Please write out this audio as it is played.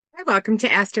Welcome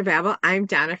to Astro Babble. I'm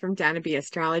Donna from Donna B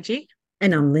Astrology.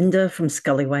 And I'm Linda from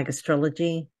Scullywag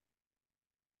Astrology.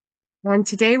 And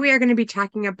today we are going to be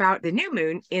talking about the new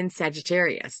moon in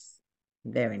Sagittarius,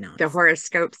 Very the nice.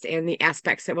 horoscopes and the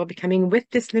aspects that will be coming with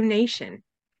this lunation.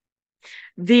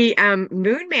 The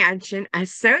moon mansion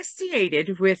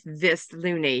associated with this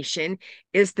lunation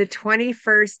is the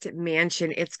 21st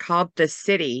mansion. It's called the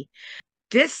City.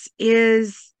 This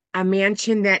is a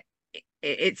mansion that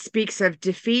it speaks of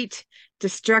defeat,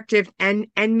 destructive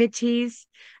enmities,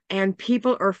 and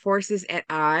people or forces at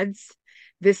odds.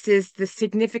 This is the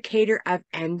significator of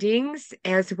endings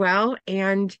as well.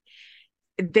 And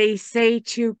they say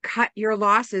to cut your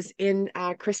losses in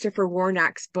Christopher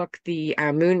Warnock's book, The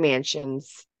Moon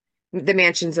Mansions. The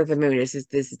Mansions of the Moon is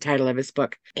the title of his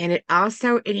book. And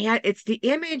it's the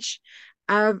image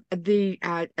of the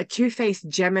a two-faced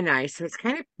Gemini. So it's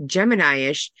kind of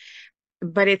Gemini-ish,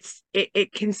 but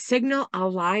it can signal a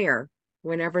liar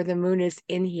whenever the moon is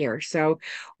in here. So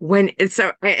this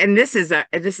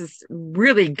is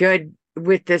really good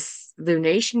with this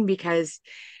lunation because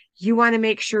you want to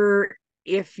make sure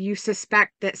if you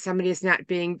suspect that somebody is not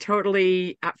being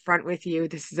totally upfront with you,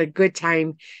 this is a good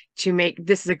lunation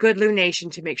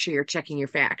to make sure you're checking your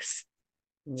facts.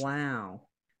 Wow.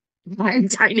 I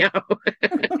know.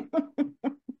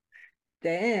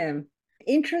 Damn.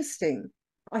 Interesting.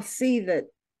 I see that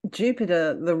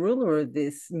Jupiter, the ruler of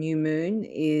this new moon,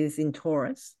 is in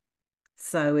Taurus.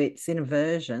 So it's in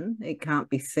aversion. It can't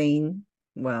be seen.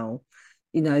 Well,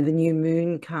 the new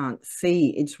moon can't see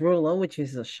its ruler, which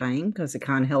is a shame because it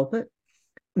can't help it.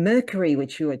 Mercury,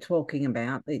 which you were talking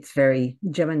about, it's very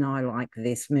Gemini like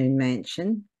this moon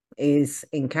mansion, is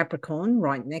in Capricorn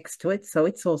right next to it. So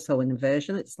it's also an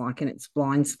inversion. It's like in its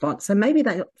blind spot. So maybe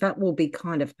that will be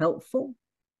kind of helpful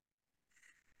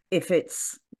if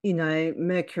it's,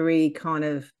 Mercury kind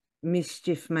of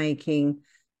mischief making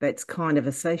that's kind of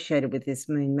associated with this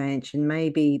moon mansion.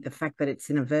 Maybe the fact that it's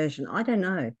in aversion, I don't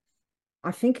know.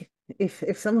 I think if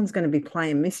someone's going to be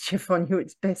playing mischief on you,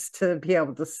 it's best to be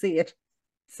able to see it.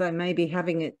 So maybe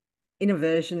having it in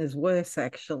aversion is worse,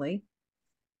 actually.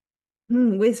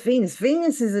 Where's Venus?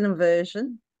 Venus is an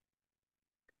aversion,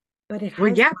 but it Well,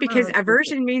 has yeah, because Mars with it.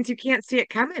 aversion means you can't see it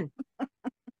coming.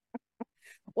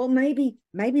 Well, maybe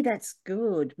that's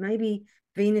good. Maybe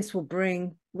Venus will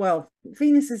bring. Well,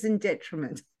 Venus is in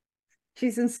detriment.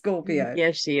 She's in Scorpio,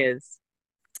 Yes, she is.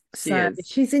 She so is.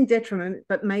 she's in detriment.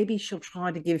 But maybe she'll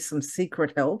try to give some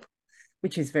secret help,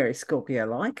 which is very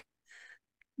Scorpio-like.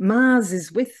 Mars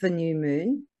is with the new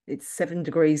moon. It's 7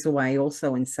 degrees away,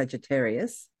 also in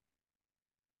Sagittarius.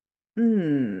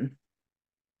 Hmm.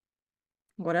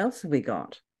 What else have we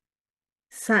got?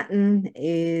 Saturn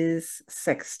is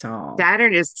sextile.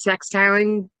 Saturn is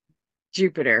sextiling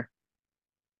Jupiter.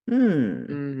 Hmm.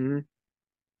 Hmm.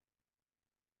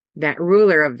 That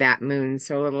ruler of that moon,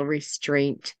 so a little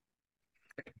restraint.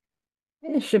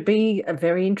 It should be a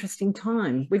very interesting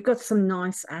time. We've got some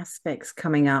nice aspects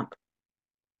coming up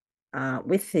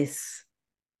with this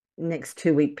next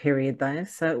 2 week period, though.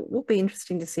 So it will be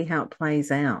interesting to see how it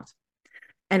plays out.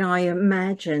 And I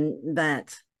imagine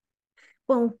that,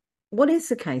 well, what is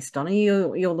the case, Donna?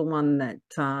 You're the one that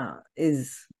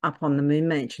is up on the moon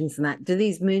mansions and that. Do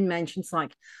these moon mansions,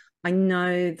 like, I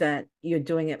know that you're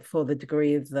doing it for the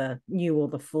degree of the new or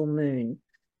the full moon,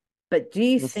 but do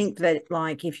you Yes. think that,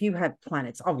 like, if you have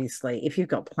planets, obviously, if you've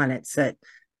got planets at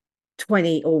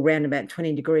 20 or round about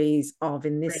 20 degrees of,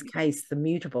 in this Right. case, the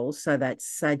mutables, so that's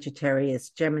Sagittarius,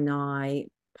 Gemini,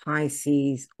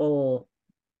 Pisces, or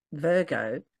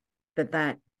Virgo,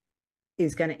 that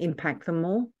is going to impact them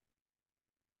more?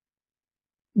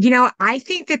 I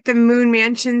think that the moon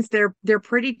mansions, they're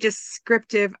pretty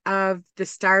descriptive of the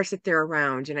stars that they're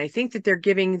around. And I think that they're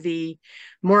giving the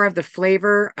more of the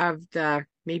flavor of the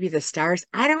maybe the stars.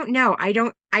 I don't know. I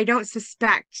don't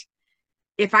suspect.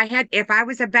 If I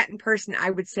was a betting person, I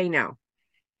would say no.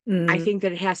 I Mm. think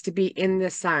that it has to be in the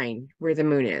sign where the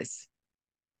moon is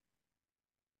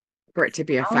for it to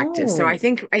be effective. So Oh, I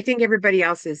think everybody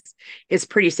else is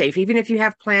pretty safe. Even if you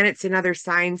have planets and other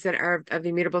signs that are of the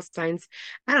immutable signs,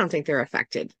 I don't think they're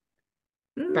affected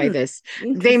by mm, this. They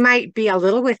interesting. might be a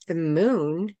little with the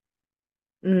moon,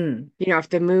 Mm,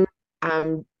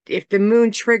 if the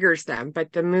moon triggers them,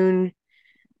 but the moon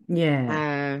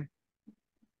yeah. uh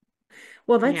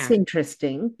Well, that's yeah.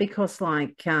 interesting because,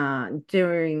 like,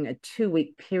 during a 2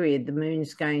 week period, the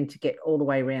moon's going to get all the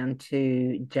way around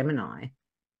to Gemini.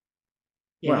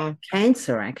 Well, Yeah,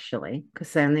 Cancer, actually,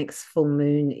 because our next full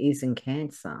moon is in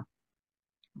Cancer.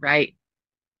 right.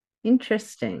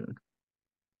 Interesting.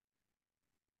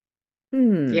 Yeah,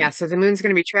 Hmm. so the moon's going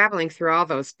to be traveling through all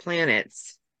those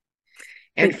planets.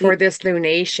 And But for this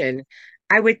lunation,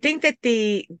 I would think that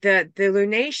the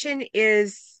lunation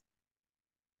is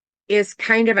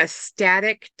kind of a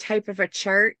static type of a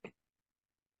chart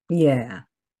yeah,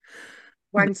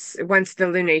 once the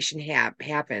lunation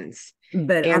happens.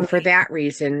 but I And for mean, that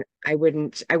reason, I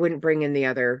wouldn't bring in the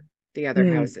other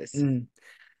houses. mm.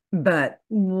 But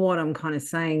what I'm kind of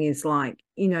saying is like,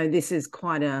 this is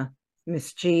quite a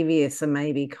mischievous and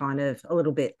maybe kind of a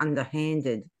little bit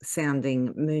underhanded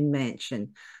sounding moon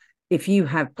mansion. If you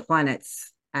have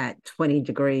planets at 20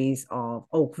 degrees of,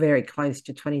 or very close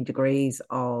to 20 degrees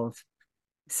of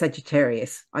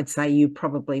Sagittarius, I'd say you're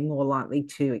probably more likely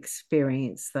to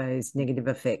experience those negative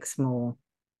effects more.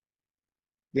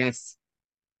 Yes.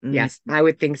 Mm, Yes, I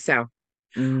would think so.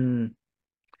 mm.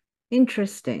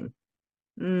 Interesting.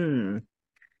 Mm.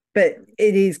 But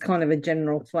it is kind of a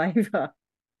general flavor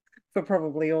for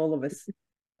probably all of us,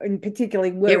 and particularly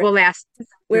It will last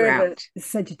wherever throughout.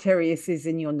 Sagittarius is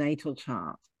in your natal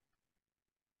chart.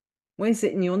 Where's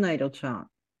it in your natal chart?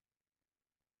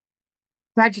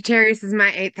 Sagittarius is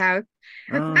my eighth house.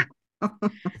 Oh,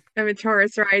 I'm a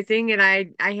Taurus rising, and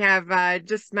I have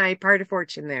just my part of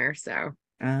fortune there. So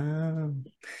oh,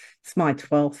 it's my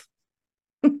 12th.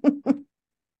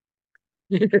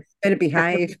 Better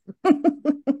behave.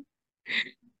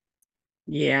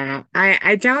 yeah,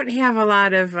 I don't have a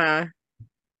lot of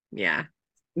yeah.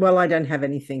 Well, I don't have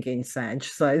anything in Sag,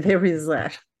 so there is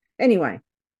that. Anyway,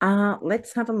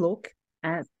 let's have a look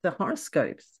at the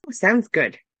horoscopes. Oh, sounds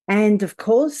good. And of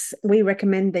course, we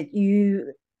recommend that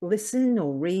you listen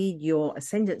or read your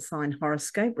ascendant sign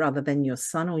horoscope rather than your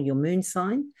sun or your moon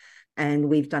sign. And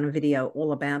we've done a video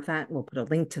all about that. We'll put a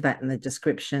link to that in the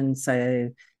description so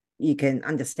you can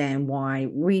understand why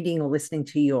reading or listening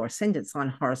to your ascendant sign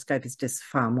horoscope is just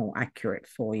far more accurate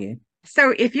for you.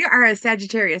 So if you are a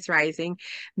Sagittarius rising,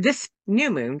 this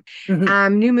Mhm.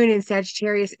 new moon in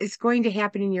Sagittarius is going to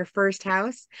happen in your first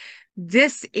house.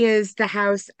 This is the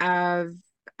house of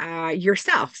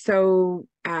yourself. So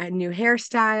a new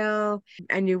hairstyle,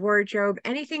 a new wardrobe,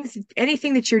 anything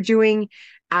that you're doing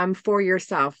for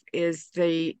yourself this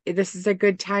is a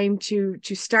good time to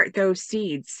start those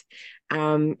seeds.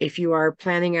 If you are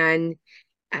planning on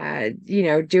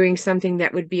doing something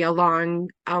that would be a long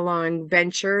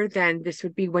venture, then this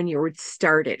would be when you would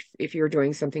start it if you're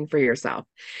doing something for yourself.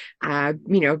 Uh,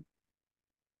 you know,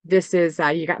 this is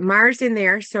you got Mars in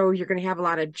there, so you're going to have a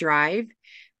lot of drive,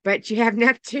 but you have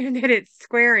Neptune that it's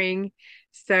squaring.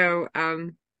 So,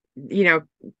 you know,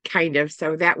 kind of.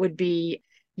 So that would be,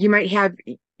 you might have,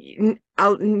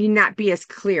 I'll not be as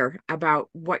clear about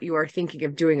what you are thinking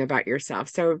of doing about yourself.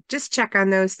 So just check on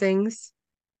those things.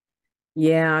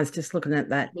 Yeah, I was just looking at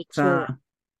that Make sure.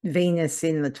 Venus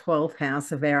in the 12th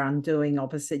house of our undoing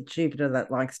opposite Jupiter that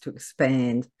likes to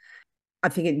expand. I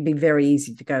think it'd be very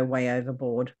easy to go way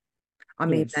overboard. I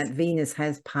mean, that Yes. Venus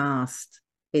has passed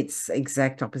its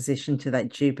exact opposition to that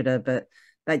Jupiter, but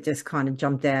that just kind of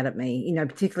jumped out at me,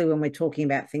 particularly when we're talking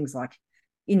about things like,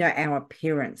 our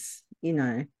appearance,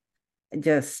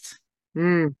 just,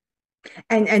 Mm.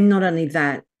 and not only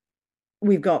that,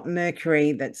 we've got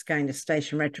Mercury that's going to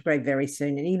station retrograde very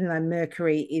soon. And even though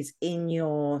Mercury is in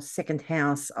your second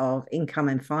house of income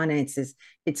and finances,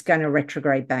 it's going to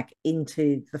retrograde back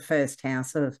into the first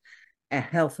house of our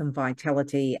health and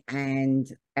vitality and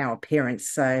our appearance.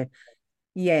 So,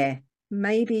 yeah,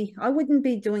 maybe I wouldn't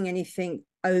be doing anything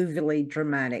overly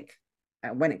dramatic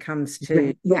when it comes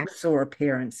to Yeah. looks or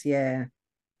appearance. Yeah,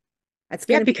 that's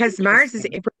Yeah, going to be because Mars is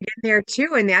interesting. in there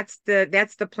too, and that's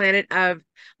the planet of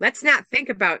let's not think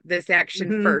about this action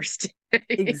Mhm. first.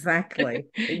 Exactly.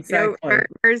 Mars, Exactly.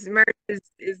 Mars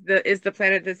is the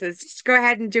planet that says just go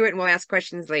ahead and do it, and we'll ask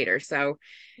questions later. So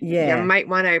you Yeah. might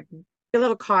want to be a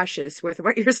little cautious with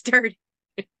what you're starting.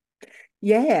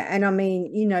 Yeah, and I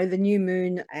mean, the new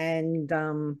moon and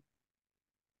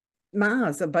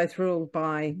Mars are both ruled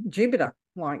by Jupiter.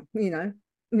 Like,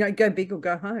 go big or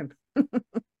go home.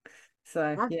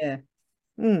 So Yeah.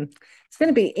 yeah, it's going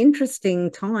to be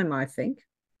interesting time, I think.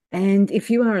 And if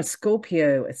you are a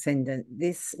Scorpio ascendant,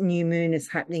 this new moon is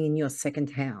happening in your second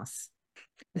house.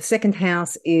 The second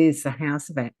house is the house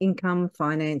of our income,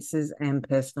 finances, and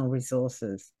personal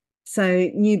resources. So,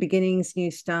 new beginnings,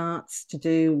 new starts to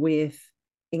do with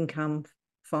income,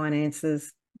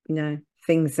 finances,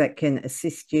 things that can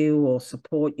assist you or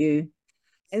support you.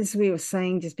 As we were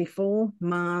saying just before,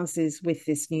 Mars is with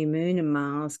this new moon, and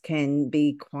Mars can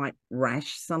be quite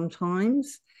rash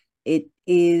sometimes. It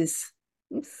is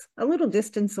it's a little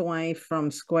distance away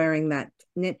from squaring that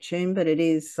Neptune, but it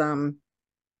is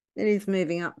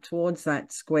moving up towards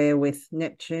that square with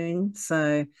Neptune.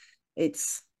 So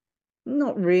it's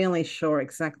not really sure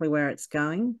exactly where it's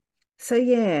going. So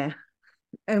yeah,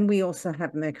 and we also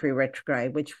have Mercury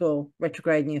retrograde, which will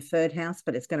retrograde in your third house,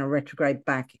 but it's going to retrograde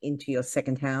back into your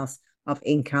second house of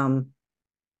income,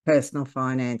 personal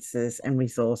finances, and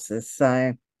resources.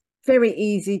 So very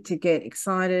easy to get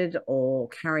excited or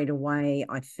carried away,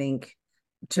 I think,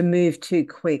 to move too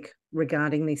quick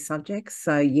regarding these subjects.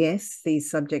 So yes, these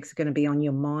subjects are going to be on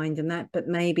your mind and that, but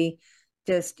maybe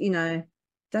just,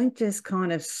 don't just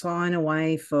kind of sign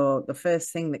away for the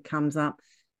first thing that comes up.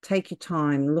 Take your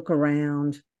time, look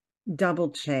around,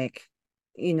 double check,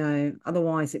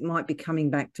 otherwise it might be coming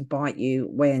back to bite you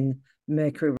when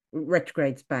Mercury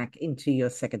retrogrades back into your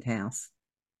second house.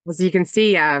 As you can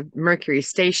see, Mercury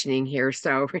stationing here.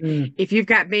 So Mm, if you've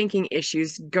got banking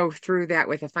issues, go through that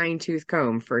with a fine-tooth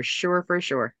comb for sure, for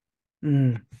sure.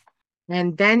 mm.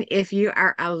 And then if you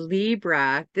are a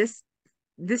Libra,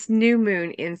 this new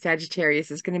moon in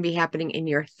Sagittarius is going to be happening in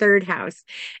your third house.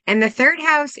 And the third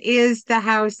house is the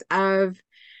house of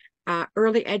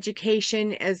early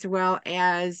education, as well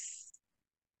as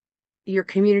your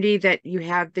community that you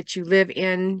have, that you live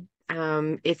in.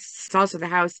 It's also the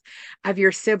house of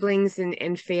your siblings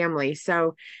and family.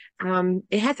 So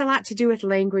it has a lot to do with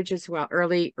language as well,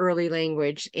 early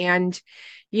language. And,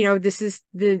 this is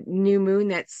the new moon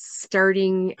that's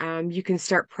starting. You can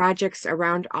start projects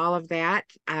around all of that.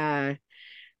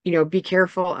 Be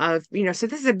careful of, so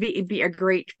this would be a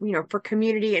great, for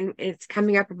community, and it's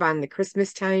coming up upon the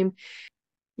Christmas time.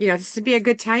 This would be a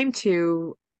good time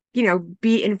to,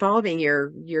 be involving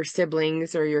your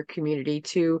siblings or your community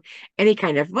to any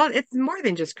kind of, well, it's more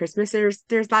than just Christmas.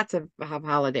 There's lots of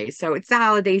holidays. So it's the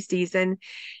holiday season.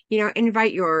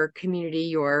 Invite your community,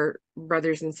 your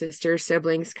brothers and sisters,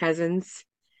 siblings, cousins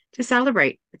to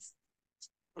celebrate. It's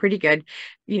pretty good.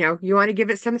 You want to give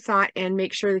it some thought and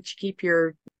make sure that you keep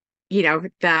your,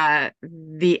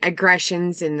 the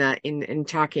aggressions in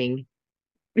talking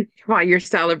while you're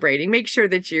celebrating. Make sure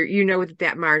that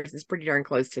that Mars is pretty darn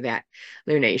close to that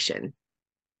lunation.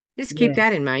 Just keep Yeah,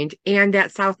 that in mind. And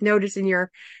that South Node is in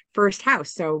your first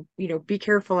house. So, be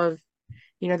careful of,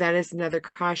 that is another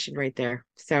caution right there.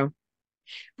 So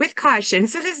with caution.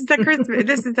 So this is the Christmas,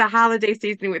 this is the holiday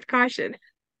season with caution.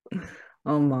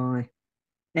 oh my.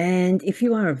 And if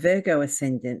you are a Virgo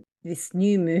ascendant, this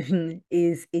new moon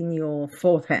is in your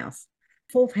fourth house.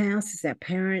 Fourth house is our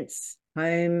parents,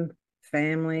 home,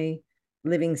 family,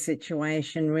 living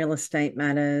situation, real estate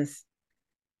matters,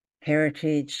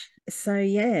 heritage. So,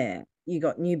 yeah, you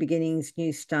got new beginnings,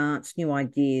 new starts, new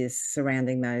ideas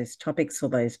surrounding those topics or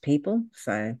those people.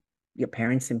 So, your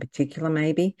parents in particular,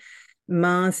 maybe.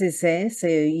 Mars is there, so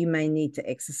you may need to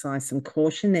exercise some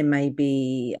caution. There may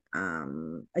be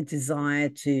a desire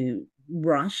to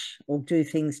rush or do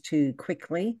things too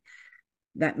quickly.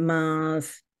 That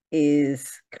Mars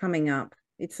is coming up.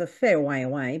 It's a fair way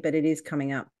away, but it is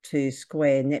coming up to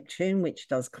square Neptune, which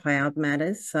does cloud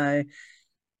matters. So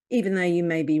even though you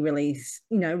may be really,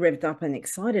 revved up and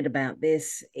excited about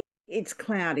this, it's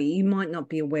cloudy. You might not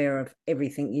be aware of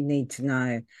everything you need to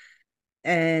know.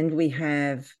 And we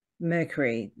have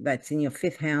Mercury, that's in your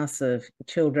fifth house of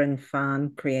children,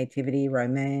 fun, creativity,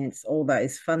 romance, all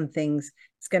those fun things.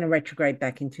 It's going to retrograde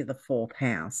back into the fourth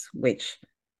house, which,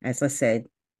 as I said,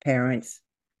 parents,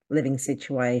 living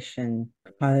situation,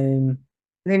 home,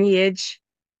 Lineage.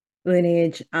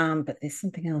 lineage. But there's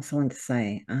something else I want to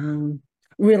say.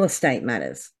 Real estate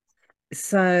matters.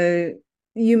 So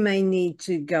you may need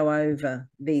to go over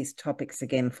these topics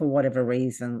again for whatever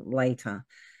reason later.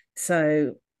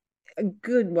 So a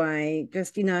good way,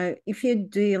 just, if you're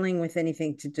dealing with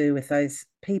anything to do with those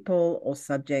people or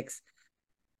subjects,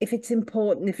 if it's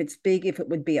important, if it's big, if it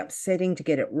would be upsetting to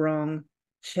get it wrong,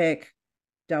 check,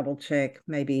 double check,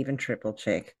 maybe even triple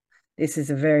check. This is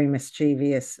a very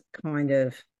mischievous kind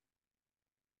of,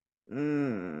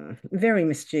 very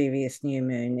mischievous new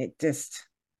moon. It just,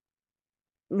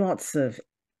 lots of,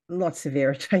 lots of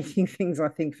irritating things, I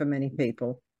think, for many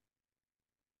people.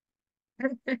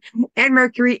 And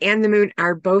Mercury and the moon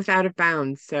are both out of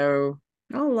bounds. So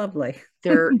Oh, lovely.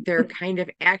 they're kind of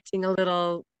acting a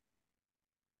little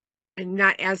and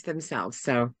not as themselves.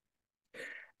 So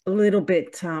A little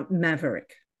bit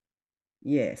maverick.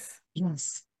 Yes.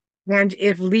 yes. And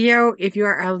if you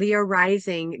are a Leo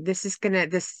rising, this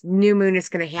new moon is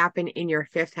gonna happen in your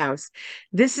fifth house.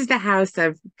 This is the house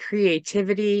of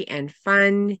creativity and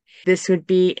fun. This would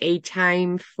be a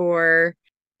time for,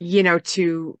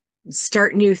 to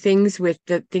start new things with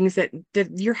the things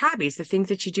your hobbies, the things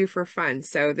that you do for fun.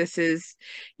 So this is,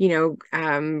 going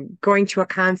to a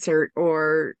concert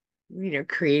or,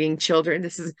 creating children.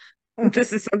 This is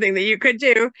this is something that you could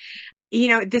do.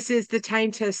 this is the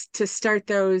time to start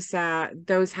those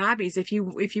hobbies. If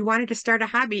you wanted to start a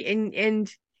hobby and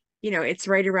it's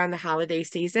right around the holiday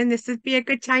season, this would be a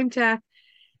good time to,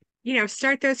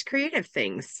 start those creative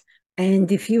things.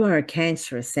 And if you are a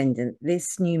Cancer ascendant,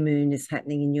 this new moon is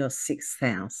happening in your sixth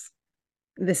house.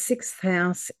 The sixth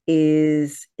house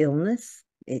is illness.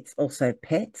 It's also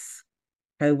pets,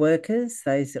 co-workers,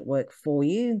 those that work for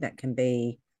you. That can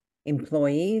be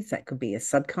employees. That could be a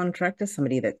subcontractor,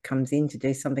 somebody that comes in to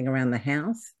do something around the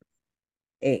house.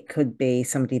 It could be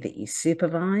somebody that you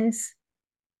supervise.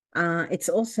 It's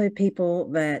also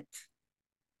people that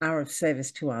are of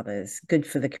service to others, good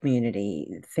for the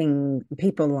community.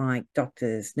 People like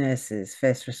doctors, nurses,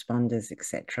 first responders,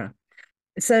 etc.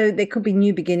 So there could be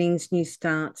new beginnings, new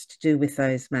starts to do with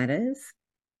those matters.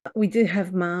 We do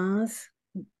have Mars,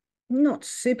 not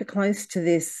super close to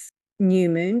this new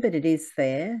moon, but it is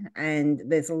there. And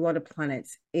there's a lot of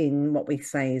planets in what we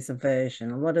say is aversion.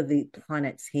 A lot of the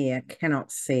planets here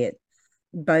cannot see it.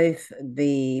 Both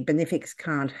the benefics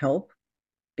can't help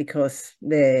because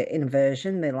they're in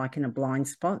aversion. They're like in a blind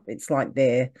spot. It's like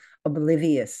they're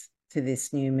oblivious to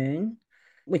this new moon,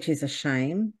 which is a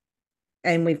shame.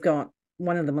 And we've got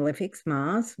one of the malefics,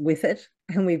 Mars, with it.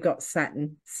 And we've got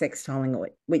Saturn sextiling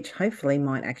it, which hopefully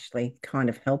might actually kind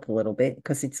of help a little bit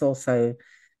because it's also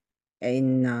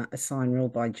in a sign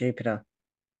ruled by Jupiter.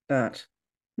 But,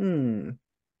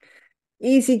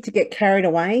 easy to get carried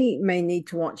away. May need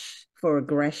to watch for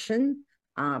aggression,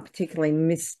 particularly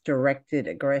misdirected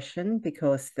aggression,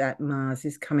 because that Mars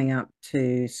is coming up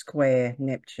to square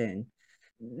Neptune.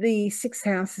 The sixth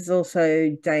house is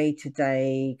also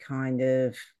day-to-day kind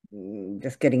of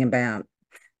just getting about.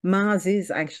 Mars is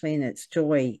actually in its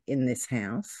joy in this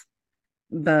house,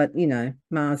 but,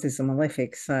 Mars is a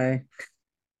malefic, so,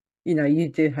 you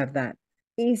do have that.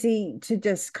 Easy to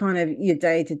just kind of your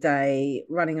day-to-day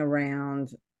running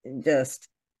around, just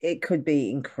it could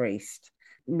be increased.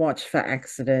 Watch for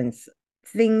accidents.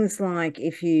 Things like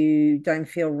if you don't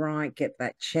feel right, get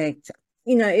that checked.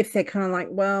 If they're kind of like,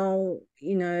 well,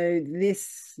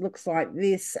 this looks like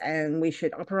this and we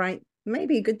should operate,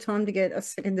 maybe a good time to get a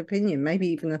second opinion, maybe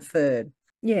even a third.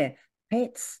 Yeah,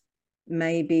 pets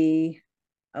may be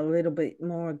a little bit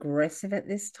more aggressive at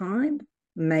this time,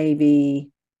 maybe.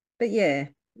 But yeah,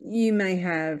 you may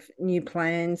have new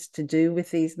plans to do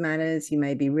with these matters. You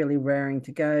may be really raring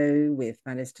to go with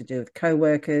matters to do with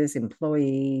co-workers,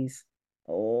 employees,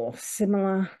 or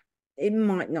similar. It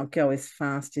might not go as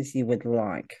fast as you would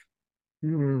like.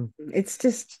 It's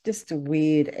just a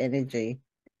weird energy.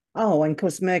 Oh, and of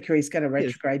course, Mercury's going to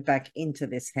retrograde back into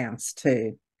this house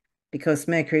too, because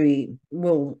Mercury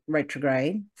will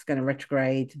retrograde. It's going to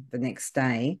retrograde the next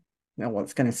day. Well,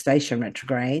 it's going to station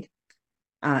retrograde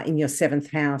in your seventh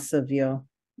house of your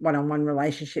one-on-one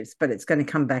relationships, but it's going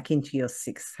to come back into your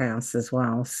sixth house as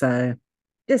well. So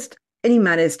just any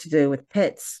matters to do with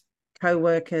pets,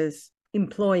 co-workers,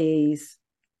 employees,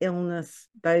 illness,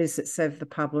 those that serve the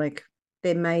public,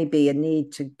 there may be a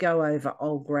need to go over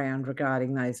old ground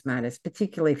regarding those matters,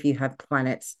 particularly if you have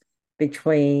planets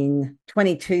between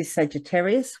 22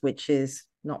 Sagittarius, which is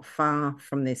not far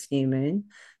from this new moon.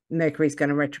 Mercury's going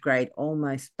to retrograde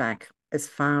almost back as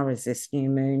far as this new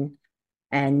moon,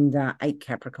 and 8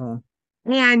 Capricorn.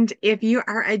 And if you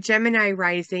are a Gemini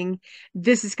rising,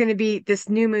 this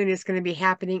new moon is going to be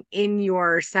happening in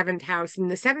your seventh house.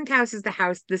 And the seventh house is the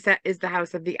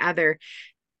house of the other.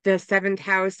 The seventh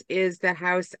house is the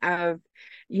house of,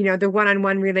 the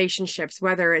one-on-one relationships,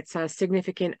 whether it's a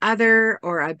significant other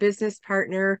or a business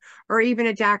partner, or even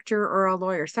a doctor or a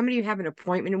lawyer, somebody you have an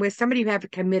appointment with, somebody you have a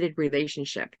committed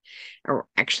relationship, or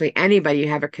actually anybody you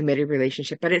have a committed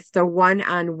relationship, but it's the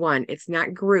one-on-one. It's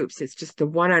not groups. It's just the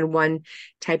one-on-one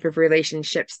type of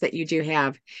relationships that you do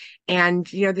have. And,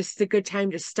 this is a good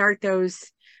time to start those,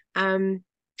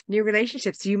 new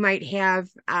relationships. You might have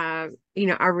a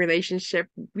relationship,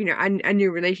 a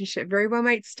new relationship very well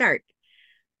might start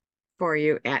for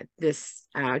you at this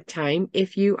time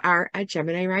if you are a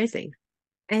Gemini rising.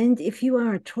 And if you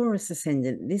are a Taurus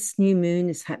ascendant, this new moon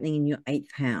is happening in your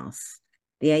 8th house.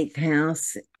 The 8th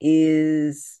house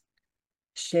is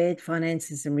shared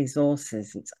finances and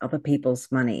resources. It's other people's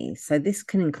money. So this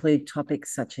can include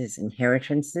topics such as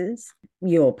inheritances,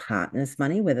 your partner's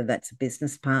money, whether that's a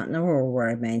business partner or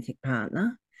a romantic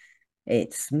partner.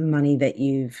 It's money that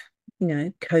you've,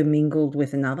 commingled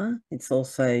with another. It's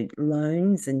also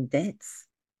loans and debts.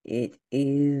 It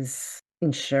is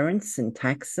insurance and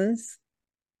taxes.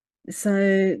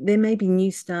 So there may be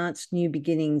new starts, new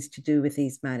beginnings to do with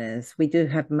these matters. We do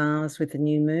have Mars with the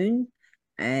new moon,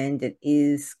 and it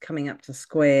is coming up to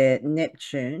square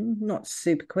Neptune. Not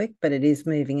super quick, but it is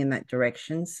moving in that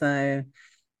direction. So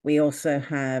we also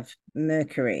have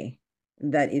Mercury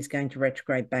that is going to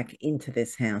retrograde back into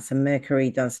this house. And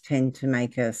Mercury does tend to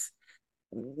make us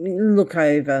look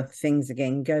over things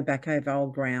again, go back over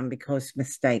old ground because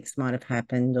mistakes might have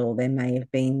happened or there may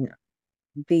have been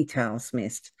details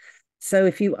missed. So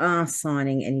if you are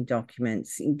signing any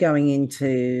documents, going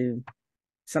into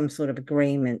some sort of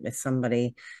agreement with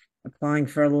somebody, applying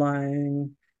for a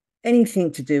loan,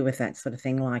 anything to do with that sort of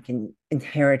thing, like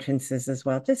inheritances as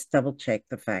well, just double check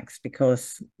the facts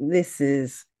because this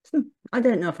is, I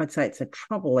don't know if I'd say it's a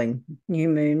troubling new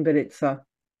moon, but it's a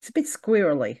bit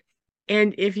squirrely.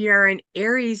 And if you're an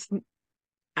Aries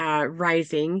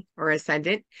rising or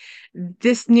ascendant,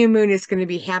 this new moon is going to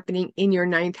be happening in your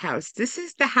ninth house. This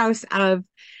is the house of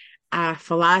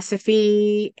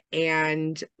philosophy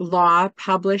and law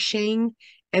publishing,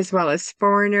 as well as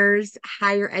foreigners,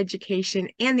 higher education,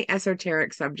 and the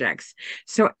esoteric subjects.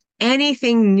 So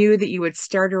anything new that you would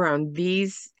start around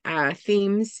these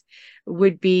themes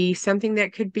would be something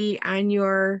that could be on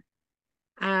your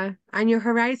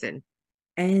horizon.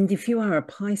 And if you are a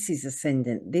Pisces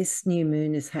ascendant, this new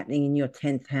moon is happening in your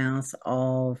 10th house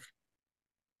of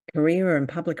career and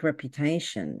public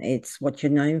reputation. It's what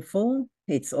you're known for.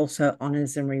 It's also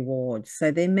honors and rewards.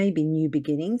 So there may be new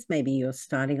beginnings. Maybe you're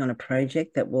starting on a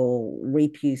project that will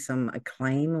reap you some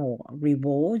acclaim or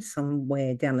reward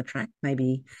somewhere down the track,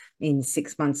 maybe in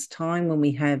 6 months' time when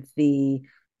we have the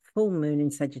full moon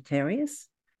in Sagittarius.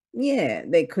 Yeah,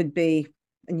 there could be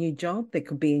a new job. There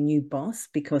could be a new boss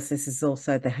because this is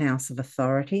also the house of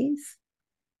authorities.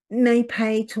 It may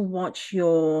pay to watch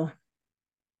your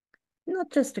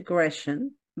not just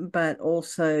aggression, but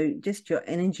also just your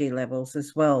energy levels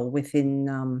as well within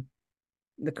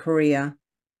the career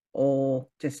or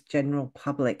just general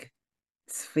public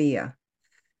sphere.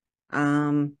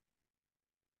 Um,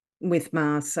 with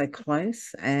Mars so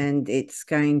close, and it's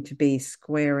going to be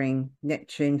squaring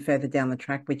Neptune further down the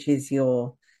track, which is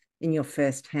your in your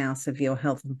first house of your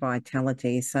health and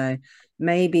vitality. So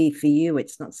maybe for you,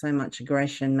 it's not so much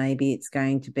aggression. Maybe it's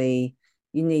going to be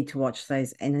you need to watch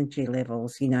those energy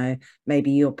levels. You know,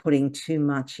 maybe you're putting too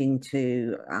much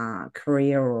into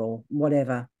career or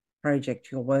whatever project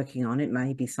you're working on. It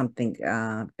may be something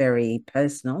very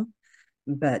personal,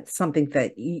 but something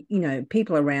that you know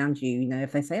people around you, you know,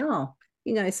 if they say, oh,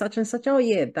 you know, such and such, oh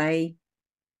yeah, they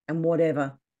and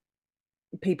whatever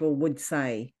people would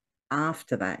say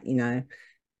after that, you know,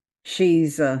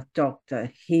 she's a doctor,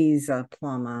 he's a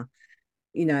plumber,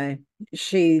 you know,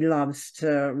 she loves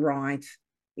to write,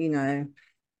 you know,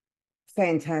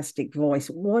 fantastic voice,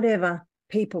 whatever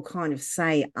people kind of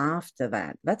say after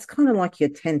that. That's kind of like your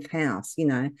 10th house, you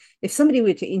know. If somebody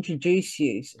were to introduce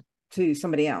you to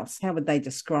somebody else, how would they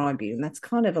describe you? And that's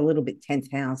kind of a little bit 10th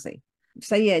housey.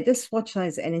 So, yeah, just watch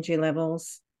those energy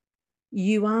levels.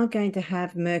 You are going to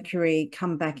have Mercury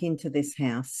come back into this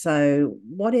house. So,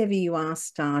 whatever you are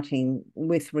starting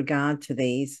with regard to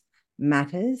these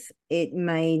matters, it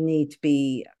may need to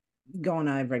be gone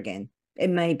over again. It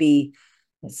may be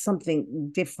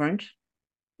something different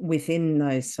within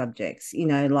those subjects, you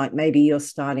know, like maybe you're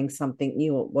starting something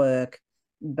new at work,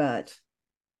 but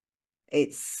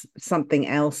it's something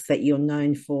else that you're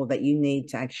known for that you need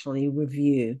to actually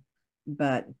review.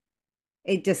 But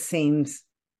it just seems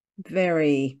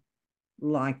very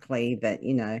likely that,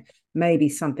 you know, maybe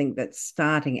something that's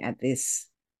starting at this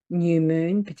new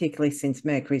moon, particularly since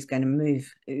Mercury is going to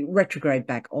move retrograde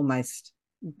back almost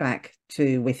back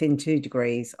to within 2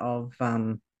 degrees of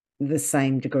the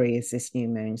same degree as this new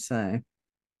moon. So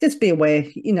just be aware,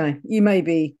 you know, you may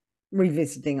be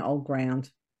revisiting old ground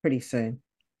pretty soon.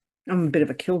 I'm a bit of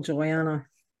a killjoy, aren't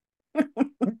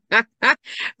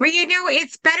Well, you know,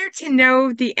 it's better to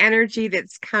know the energy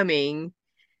that's coming,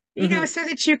 I? you know, so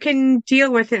that you can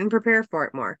deal with it and prepare for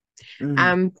it more.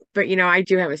 Mm-hmm. But you know, I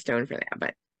do have a stone for that,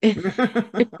 but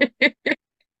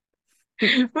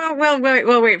well,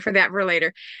 we'll wait for that for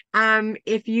later.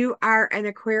 If you are an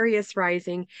Aquarius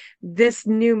rising, this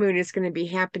new moon is going to be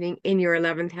happening in your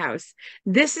 11th house.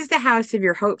 This is the house of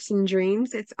your hopes and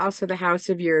dreams. It's also the house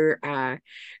of your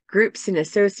groups and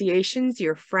associations,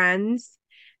 your friends.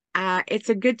 It's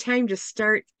a good time to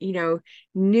start, you know,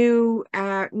 new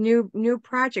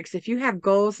projects. If you have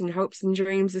goals and hopes and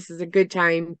dreams, this is a good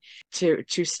time to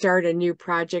start a new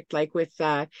project. Like with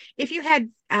if you had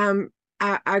a,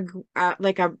 a,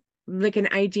 like a like an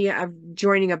idea of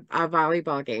joining a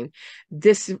volleyball game,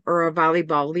 this or a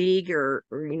volleyball league or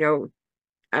you know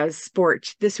a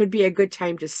sport, this would be a good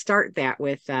time to start that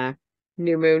with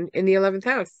new moon in the 11th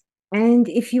house. And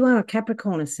if you are a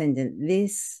Capricorn ascendant,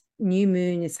 this new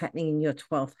moon is happening in your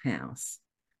 12th house.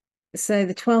 So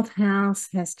the 12th house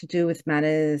has to do with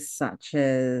matters such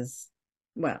as,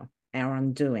 well, our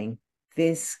undoing.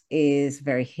 This is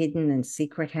very hidden and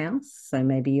secret house. So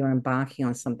maybe you're embarking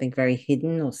on something very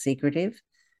hidden or secretive.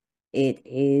 It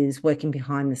is working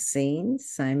behind the scenes.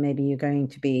 So maybe you're going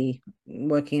to be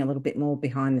working a little bit more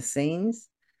behind the scenes.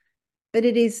 But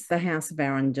it is the house of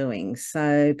our undoing.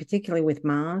 So particularly with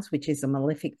Mars, which is a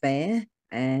malefic there,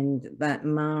 and that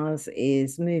Mars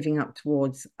is moving up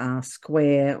towards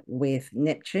square with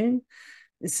Neptune.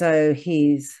 So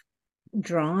his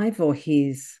drive or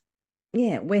his,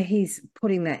 yeah, where he's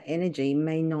putting that energy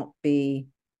may not be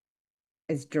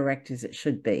as direct as it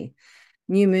should be.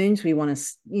 New moons, we want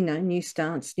to, new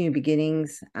starts, new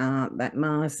beginnings. That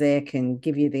Mars there can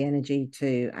give you the energy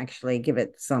to actually give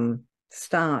it some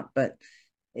start, but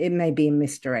it may be a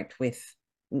misdirect with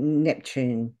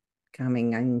Neptune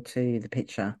coming into the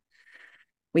picture.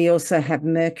 We also have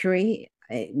Mercury,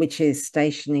 which is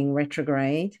stationing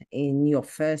retrograde in your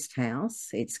first house.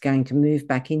 It's going to move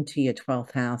back into your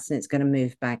 12th house, and it's going to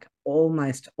move back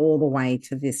almost all the way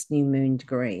to this new moon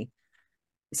degree.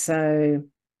 So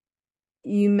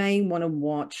you may want to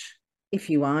watch if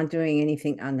you are doing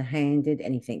anything underhanded,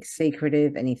 anything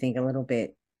secretive, anything a little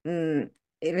bit, if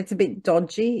it's a bit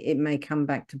dodgy, it may come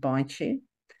back to bite you,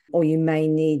 or you may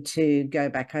need to go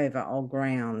back over old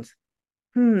ground.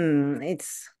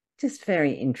 It's just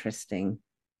very interesting.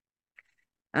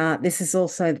 This is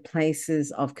also the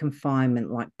places of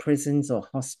confinement, like prisons or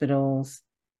hospitals.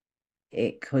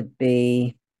 It could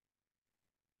be,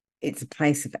 it's a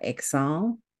place of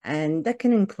exile, and that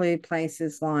can include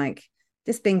places like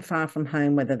just being far from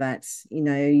home, whether that's,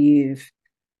 you've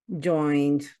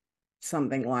joined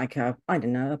something like I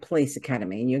don't know, a police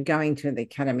academy, and you're going to the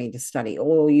academy to study,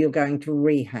 or you're going to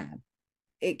rehab.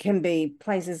 It can be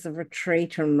places of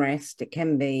retreat and rest. It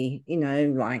can be,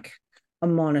 like a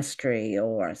monastery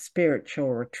or a spiritual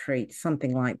retreat,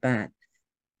 something like that.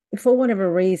 For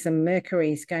whatever reason,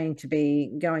 Mercury is going to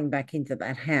be going back into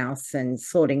that house and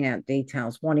sorting out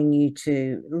details, wanting you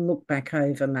to look back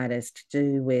over matters to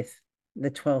do with the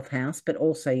 12th house, but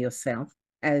also yourself,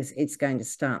 as it's going to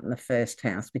start in the first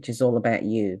house, which is all about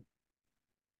you.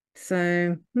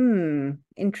 So,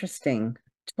 interesting.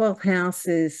 12th house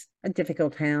is a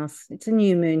difficult house. It's a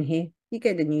new moon here. You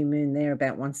get a new moon there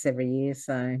about once every year,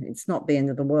 so it's not the end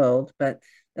of the world. But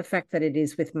the fact that it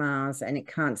is with Mars and it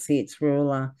can't see its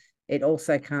ruler, it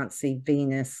also can't see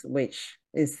Venus, which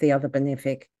is the other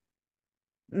benefic.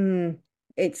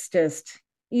 It's just,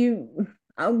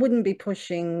 I wouldn't be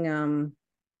pushing,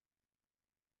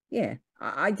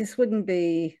 I just wouldn't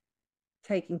be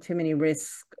taking too many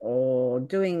risks or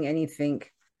doing anything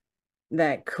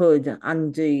that could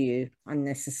undo you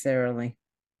unnecessarily.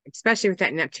 Especially with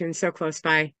that Neptune so close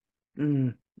by.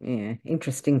 Yeah,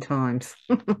 interesting times.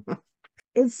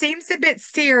 It seems a bit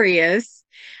serious.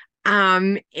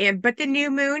 But the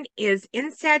new moon is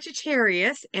in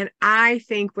Sagittarius, and I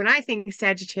think when I think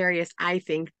Sagittarius, I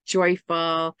think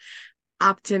joyful,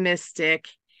 optimistic,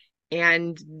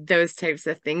 and those types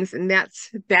of things. And that's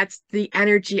the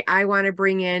energy I want to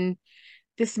bring in.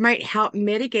 This might help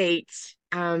mitigate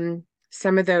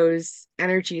some of those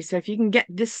energies. So if you can get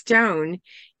this stone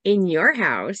in your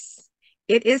house,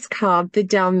 it is called the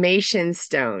Dalmatian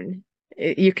stone.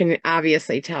 You can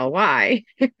obviously tell why.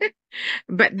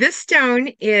 But this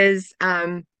stone is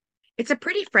it's a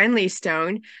pretty friendly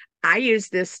stone. I use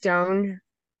this stone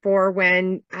for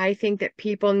when I think that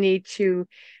people need to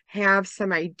have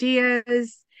some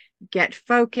ideas, get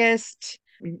focused,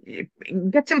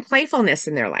 get some playfulness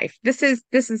in their life. This is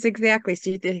exactly,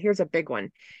 see, here's a big one.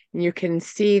 You can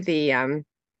see the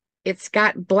it's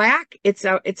got black, it's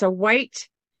a white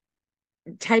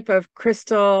type of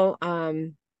crystal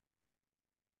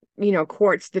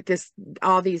quartz that this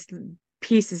all these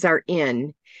pieces are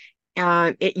in.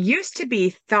 It used to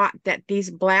be thought that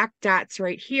these black dots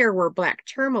right here were black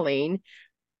tourmaline,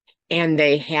 and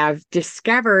they have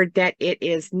discovered that it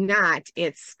is not.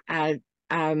 It's a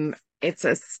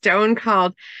stone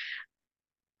called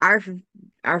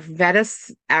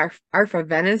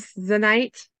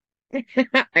arfavenizonite.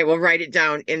 I will write it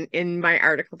down in my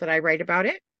article that I write about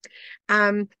it.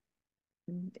 Um,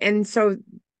 and so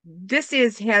this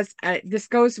works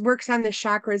on the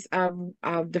chakras of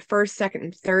the first, second,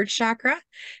 and third chakra.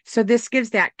 So this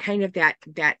gives that kind of that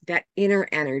inner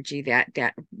energy,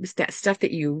 that stuff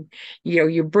that you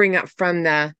bring up from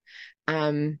the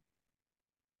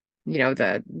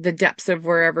the depths of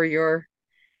wherever you're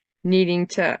needing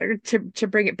to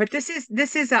bring it. But this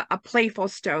is a playful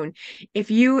stone.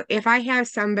 If I have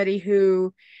somebody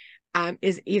who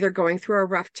is either going through a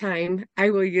rough time, I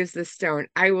will use this stone.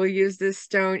 I will use this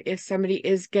stone if somebody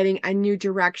is getting a new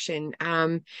direction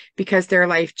because their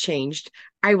life changed.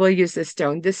 I will use this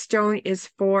stone. This stone is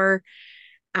for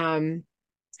um,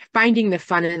 finding the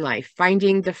fun in life,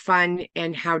 finding the fun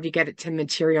and how to get it to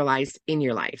materialize in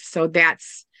your life. So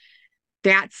that's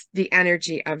the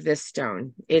energy of this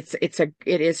stone. It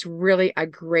is really a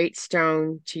great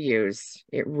stone to use.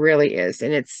 It really is.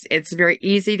 And it's very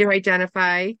easy to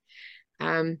identify.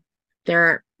 Um,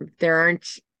 there there aren't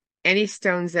any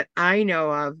stones that I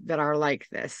know of that are like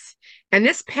this. And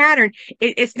this pattern,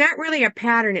 it's not really a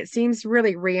pattern. It seems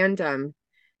really random,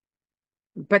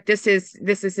 but this is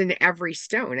in every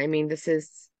stone. I mean, this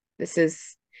is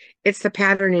it's the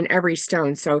pattern in every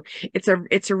stone. So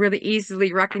it's a really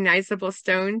easily recognizable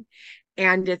stone,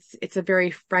 and it's a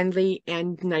very friendly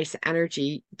and nice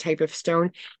energy type of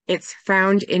stone. It's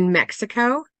found in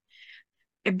Mexico,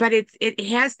 but it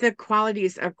has the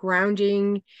qualities of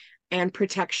grounding and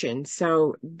protection.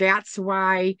 So that's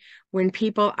why when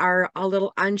people are a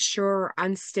little unsure or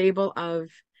unstable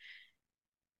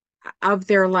of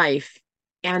their life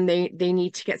and they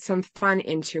need to get some fun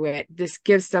into it, this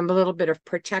gives them a little bit of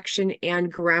protection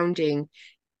and grounding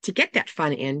to get that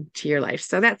fun into your life.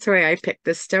 So that's why I picked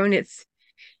this stone. It's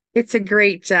a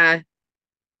great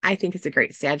I think it's a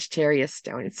great Sagittarius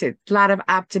stone. It's a lot of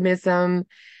optimism,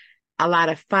 a lot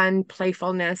of fun,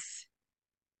 playfulness.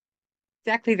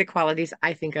 Exactly the qualities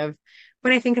I think of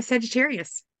when I think of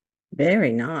Sagittarius.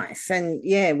 Very nice. And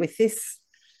yeah, with this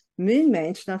moon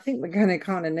mansion, I think we're going to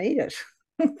kind of need it.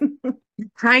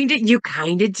 You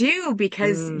kind of do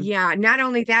because Mm, yeah, not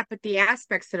only that, but the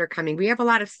aspects that are coming. We have a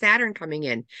lot of Saturn coming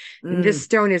in. And this mm,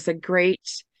 stone is a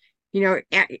great,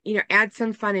 add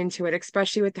some fun into it,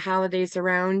 especially with the holidays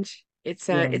around. yeah,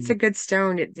 It's a good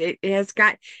stone. It's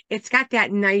got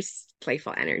that nice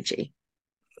playful energy.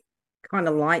 kind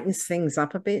of lightens things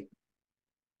up a bit.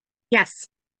 Yes.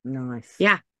 Nice.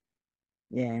 Yeah.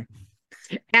 Yeah.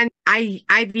 And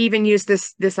I've even used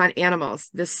this on animals.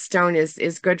 This stone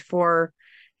is good for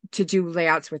to do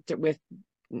layouts with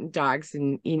dogs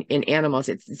and animals.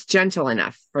 It's gentle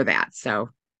enough for that. So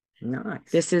Nice.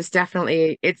 this is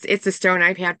definitely it's a stone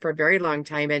I've had for a very long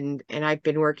time and I've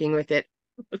been working with it.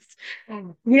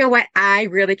 You know what? I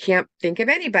really can't think of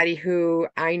anybody who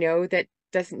I know that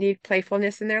doesn't need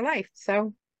playfulness in their life.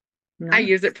 So I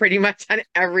use Nice. it pretty much on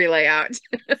every layout.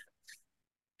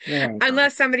 Very Unless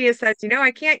nice. somebody has said,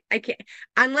 I can't,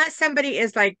 unless somebody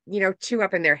is like, too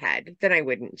up in their head, then I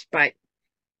wouldn't. But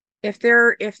if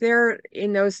they're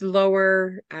in those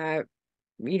lower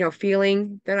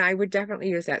feeling, then I would definitely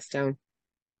use that stone.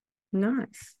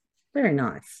 Nice. Very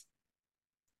nice.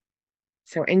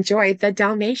 So enjoy the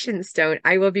Dalmatian stone.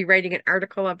 I will be writing an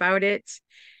article about it,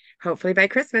 hopefully by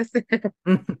Christmas.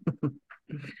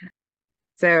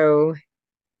 So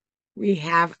we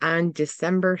have on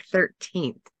December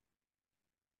 13th,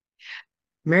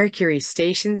 Mercury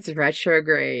stations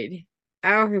retrograde.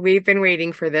 Oh, we've been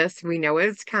waiting for this. We know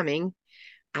it's coming.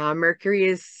 Mercury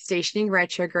is stationing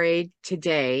retrograde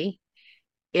today.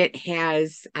 It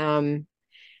has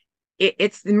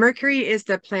it's Mercury is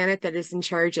the planet that is in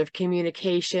charge of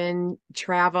communication,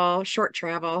 travel, short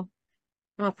travel,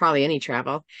 well, probably any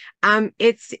travel.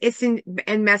 It's in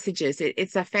and messages.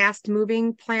 It's a fast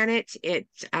moving planet. It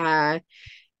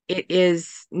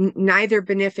is neither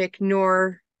benefic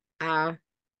nor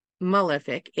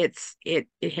malefic. It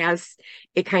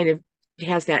kind of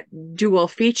has that dual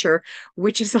feature,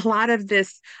 which is even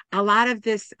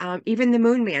the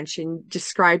Moon Mansion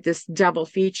described this double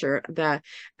feature,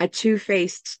 a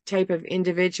two-faced type of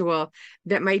individual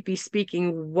that might be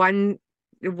speaking one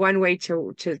way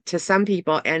to some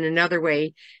people and another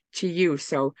way to you.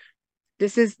 So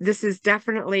this is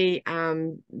definitely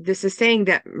this is saying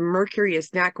that Mercury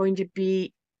is not going to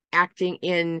be acting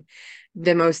in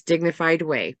the most dignified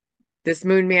way. This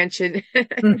moon mansion,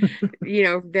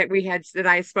 that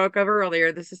I spoke of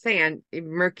earlier, this is saying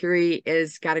Mercury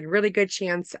is got a really good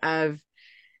chance of,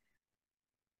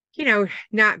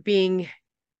 not being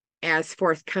as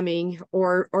forthcoming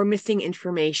or missing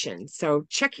information. So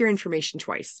check your information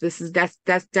twice.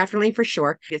 That's definitely for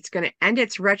sure. It's going to end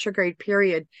its retrograde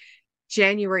period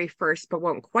January 1st, but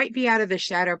won't quite be out of the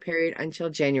shadow period until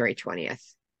January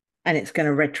 20th. And it's going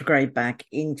to retrograde back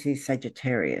into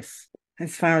Sagittarius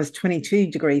as far as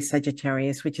 22 degrees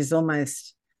Sagittarius, which is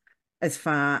almost as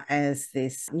far as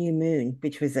this new moon,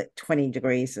 which was at 20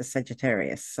 degrees of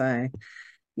Sagittarius. So,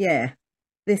 yeah,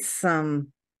 this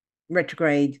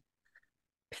retrograde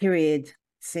period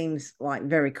seems like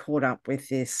very caught up with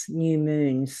this new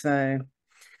moon. So,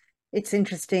 It's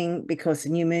interesting because the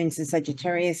new moon's in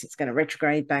Sagittarius, it's going to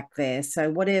retrograde back there. So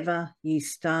whatever you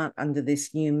start under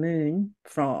this new moon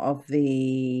is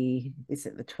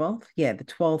it the 12th? Yeah, the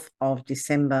 12th of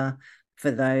December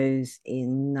for those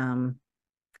in the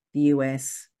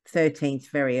US,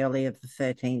 13th, very early of the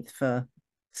 13th for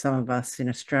some of us in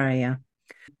Australia.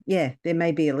 Yeah, there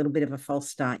may be a little bit of a false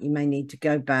start. You may need to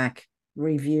go back,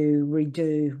 review,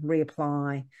 redo,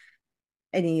 reapply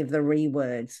any of the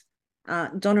rewords.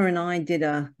 Donna and I did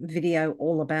a video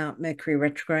all about Mercury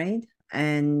retrograde,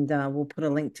 and we'll put a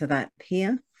link to that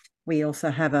here. We also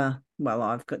have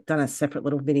I've done a separate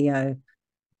little video,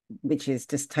 which is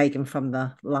just taken from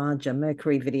the larger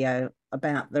Mercury video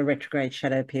about the retrograde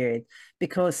shadow period,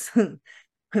 because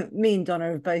me and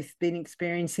Donna have both been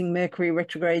experiencing Mercury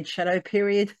retrograde shadow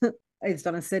period. As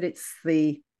Donna said, it's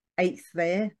the 8th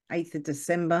there, 8th of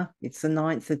December. It's the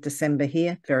 9th of December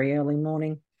here, very early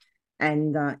morning.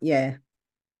 And yeah,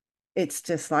 it's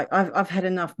just like I've had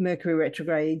enough Mercury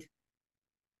retrograde,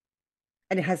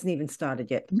 and it hasn't even started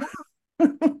yet.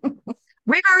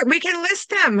 We can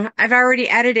list them. I've already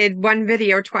edited one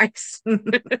video twice.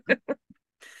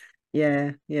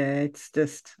 Yeah, it's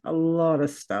just a lot of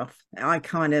stuff. I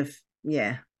can't even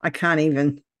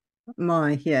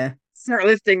Start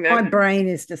listing my them. brain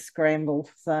is just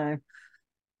scrambled. So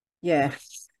yeah.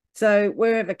 So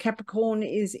wherever Capricorn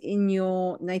is in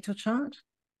your natal chart,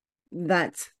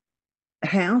 that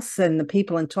house and the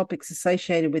people and topics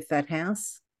associated with that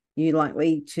house, you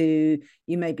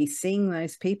may be seeing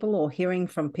those people or hearing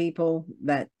from people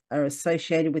that are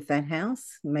associated with that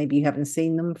house. Maybe you haven't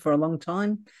seen them for a long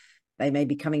time. They may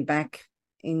be coming back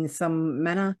in some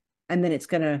manner, and then it's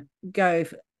going to go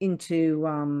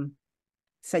into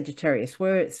Sagittarius.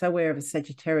 Wherever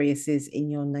Sagittarius is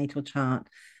in your natal chart,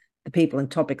 the people and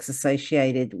topics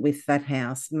associated with that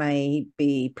house may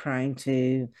be prone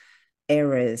to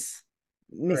errors,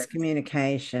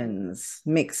 miscommunications,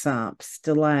 mix-ups,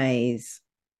 delays,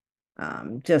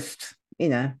 just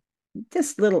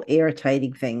just little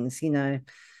irritating things,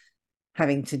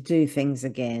 having to do things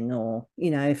again, or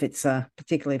if it's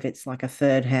particularly if it's like a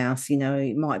third house,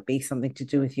 it might be something to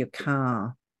do with your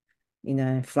car,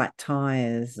 flat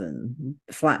tires and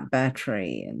flat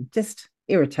battery and just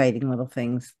irritating little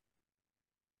things.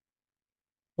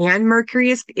 And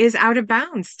Mercury is out of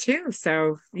bounds too.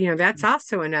 So, that's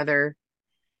also another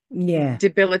Yeah,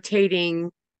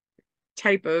 debilitating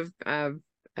type of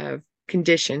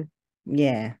condition.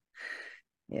 yeah,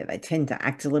 yeah. They tend to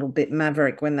act a little bit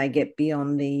maverick when they get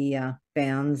beyond the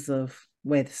bounds of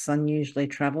where the sun usually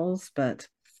travels. But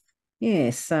yeah,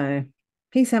 so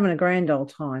he's having a grand old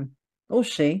time, or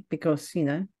she, because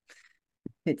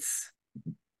it's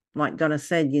like Donna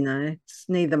said, it's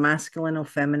neither masculine or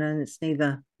feminine, it's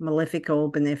neither malefic or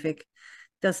benefic. It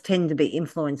does tend to be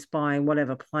influenced by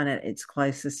whatever planet it's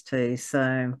closest to.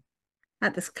 So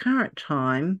at this current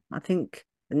time, I think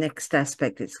the next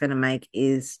aspect it's going to make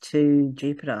is to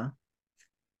Jupiter.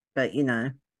 But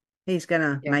he's going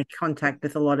to Yeah. make contact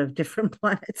with a lot of different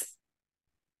planets.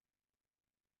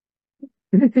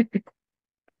 Mm.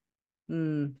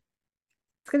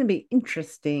 It's going to be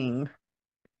interesting.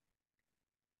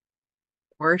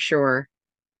 For sure.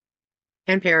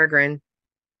 And Peregrine.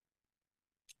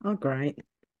 Oh, great.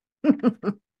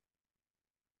 The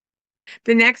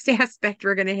next aspect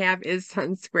we're going to have is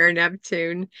Sun square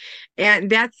Neptune, and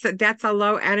that's a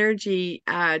low energy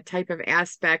type of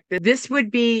aspect. This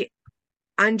would be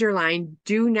underlined.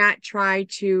 Do not try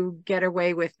to get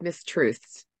away with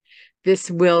mistruths.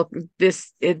 This will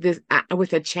this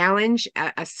with a challenge.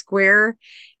 A square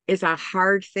is a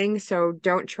hard thing, so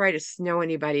don't try to snow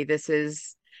anybody. This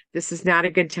is not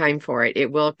a good time for it.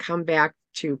 It will come back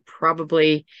to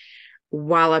probably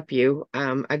wallop you,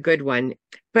 a good one.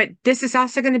 But this is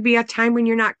also going to be a time when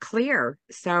you're not clear.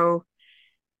 So,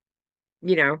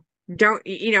 you know, don't,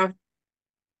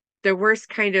 the worst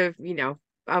kind of,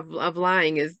 of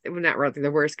lying is, well, not really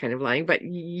the worst kind of lying, but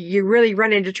you really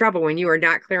run into trouble when you are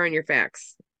not clear on your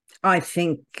facts. I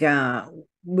think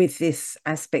with this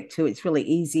aspect too, it's really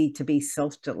easy to be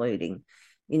self-deluding,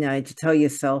 to tell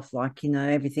yourself like,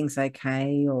 everything's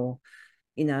okay, or,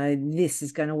 this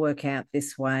is going to work out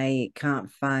this way, it can't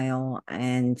fail.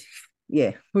 And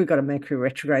yeah, we've got a Mercury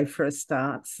retrograde for a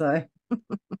start. So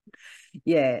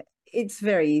yeah, it's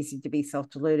very easy to be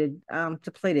self-deluded,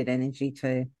 depleted energy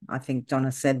too. I think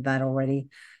Donna said that already.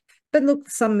 But look,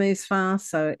 the sun moves fast,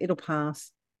 so it'll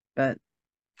pass. But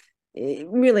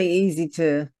really easy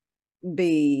to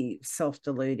be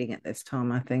self-deluding at this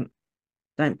time, I think.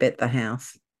 Don't bet the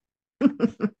house.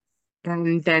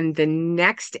 And then the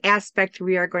next aspect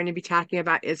we are going to be talking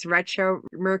about is retro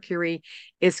Mercury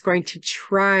is going to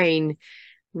trine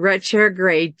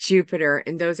retrograde Jupiter,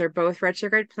 and those are both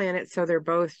retrograde planets, so they're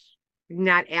both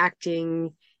not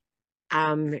acting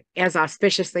as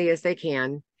auspiciously as they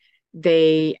can.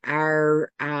 They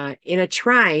are in a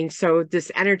trine, so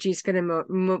this energy is going to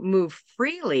move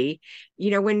freely.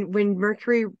 You know, when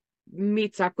Mercury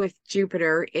meets up with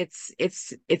Jupiter, it's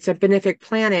a benefic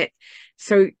planet,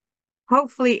 so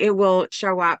hopefully it will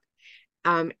show up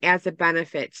as a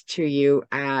benefit to you.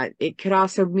 It could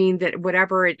also mean that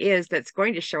whatever it is that's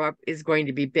going to show up is going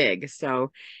to be big.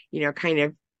 So, you know, kind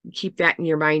of keep that in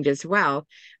your mind as well.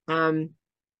 Um,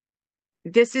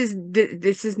 this is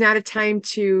not a time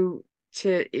to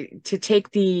take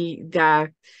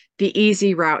the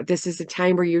easy route. This is a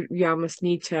time where you almost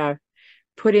need to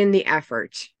put in the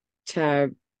effort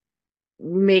to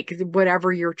make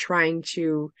whatever you're trying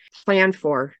to plan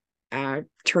for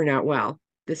turn out well.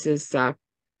 This is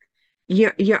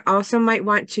you also might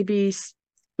want to be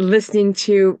listening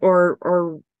to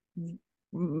or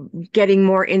getting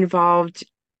more involved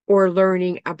or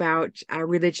learning about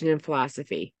religion and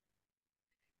philosophy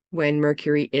when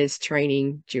Mercury is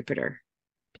trining Jupiter.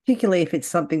 Particularly if it's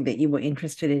something that you were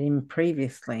interested in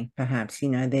previously, perhaps,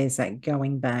 there's that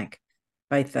going back.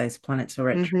 Both those planets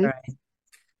are Hmm. retrograde.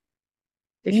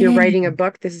 If you're Yeah. writing a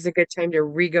book, this is a good time to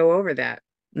re-go over that.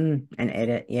 And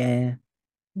edit, yeah.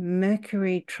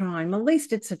 Mercury trine. Well, at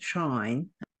least it's a trine.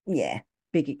 Yeah,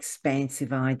 big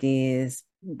expansive ideas.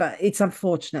 But it's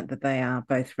unfortunate that they are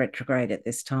both retrograde at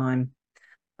this time.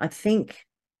 I think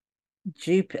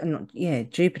Jupiter, not, yeah,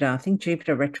 Jupiter. I think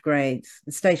Jupiter retrogrades.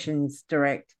 The station's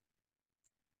direct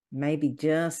maybe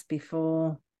just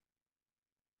before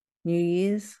New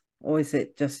Year's, or is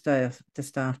it just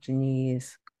after New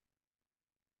Year's?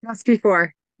 Just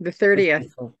before the Just 30th.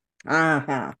 before.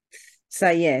 Aha. So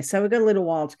yeah, so we've got a little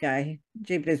while to go.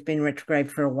 Jupiter's been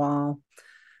retrograde for a while.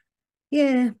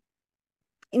 Yeah,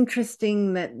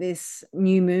 interesting that this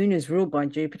new moon is ruled by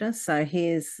Jupiter. So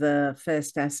here's the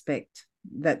first aspect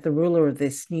that the ruler of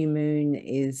this new moon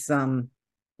is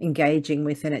engaging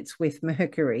with, and it's with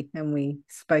Mercury. And we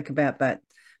spoke about that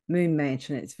moon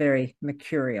mansion. It's very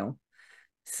mercurial.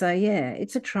 So yeah,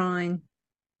 it's a trine.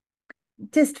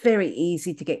 Just very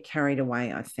easy to get carried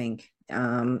away, I think.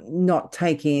 Not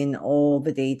take in all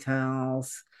the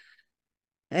details.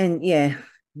 And yeah,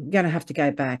 going to have to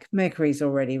go back. Mercury's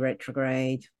already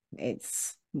retrograde.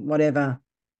 It's whatever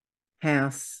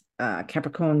house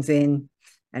Capricorn's in,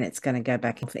 and it's going to go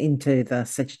back into the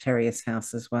Sagittarius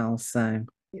house as well. So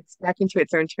It's back into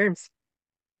its own terms.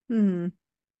 hmm,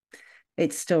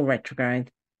 it's still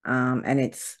retrograde, and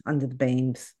it's under the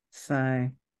beams. So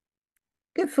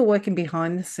good for working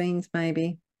behind the scenes,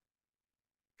 maybe.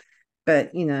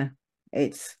 But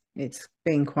it's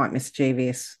being quite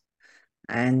mischievous,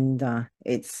 and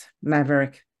it's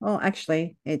maverick. Oh,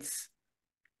 actually, it's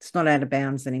not out of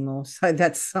bounds anymore. So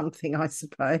that's something, I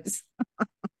suppose.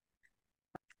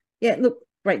 Yeah, look,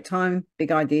 great time,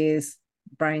 big ideas,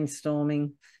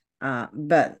 brainstorming.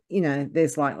 But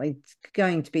there's likely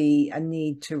going to be a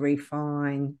need to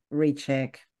refine,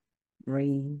 recheck,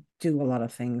 redo a lot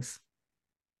of things.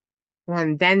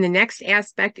 And then the next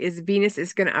aspect is Venus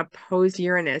is going to oppose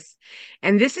Uranus.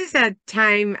 And this is a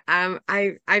time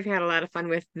I've had a lot of fun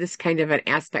with this kind of an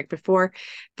aspect before.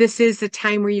 This is a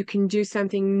time where you can do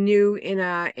something new in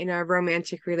a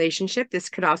romantic relationship. This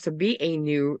could also be a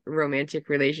new romantic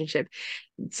relationship,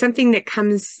 something that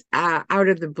comes out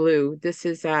of the blue. This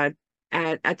is a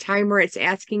time where it's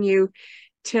asking you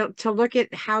to look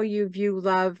at how you view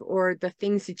love or the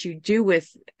things that you do with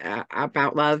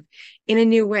about love in a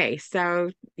new way. So,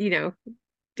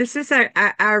 this is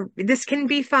this can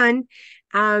be fun.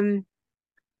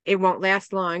 It won't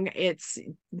last long. It's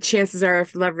chances are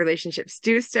if love relationships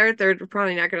do start, they're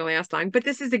probably not going to last long. But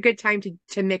this is a good time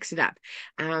to mix it up.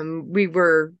 We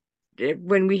were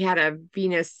when we had a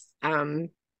Venus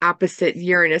opposite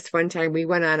Uranus one time, we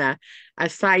went on a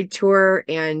side tour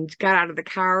and got out of the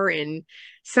car and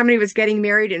somebody was getting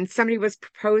married and somebody was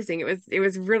proposing. It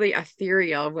was really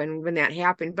ethereal when that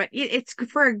happened, but it's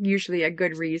for usually a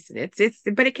good reason.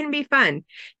 But it can be fun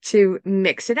to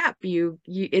mix it up.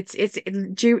 Uranus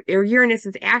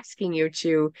is asking you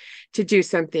to do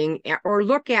something or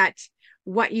look at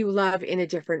what you love in a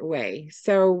different way.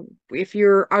 So if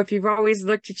you've always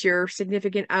looked at your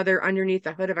significant other underneath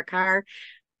the hood of a car,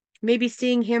 maybe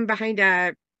seeing him behind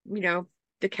you know,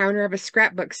 the counter of a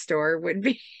scrapbook store would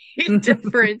be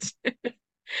different.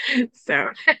 So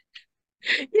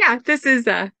yeah, this is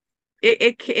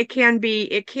it can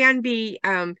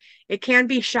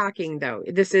be shocking though.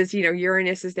 This is,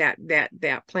 Uranus is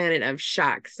that planet of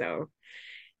shock. So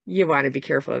you want to be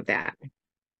careful of that.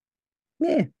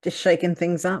 Yeah, just shaking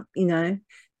things up,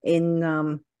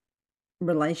 In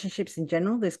relationships in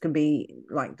general, this could be,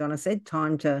 like Donna said,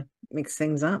 time to mix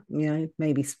things up,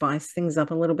 maybe spice things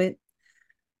up a little bit.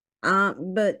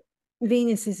 But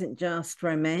Venus isn't just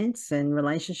romance and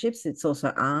relationships, it's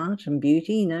also art and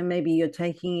beauty. Maybe you're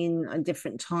taking in a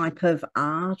different type of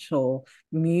art or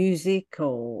music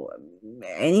or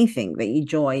anything that you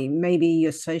enjoy. Maybe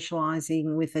you're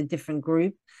socializing with a different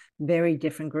group, very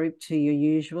different group to your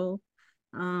usual.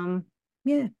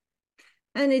 Yeah.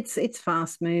 And it's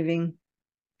fast moving.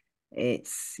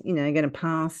 It's, going to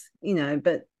pass,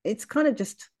 but it's kind of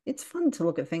just, it's fun to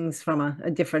look at things from a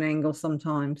different angle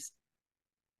sometimes.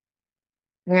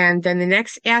 And then the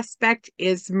next aspect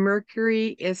is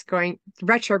retrograde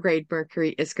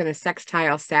Mercury is going to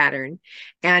sextile Saturn.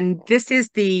 And this is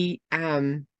that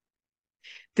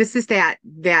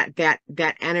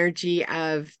energy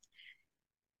of,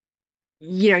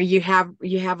 you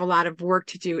have a lot of work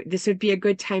to do. This would be a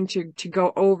good time to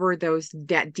go over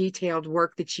that detailed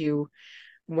work that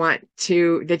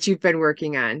that you've been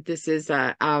working on. This is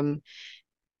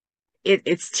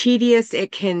it's tedious.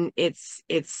 It's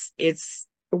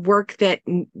work that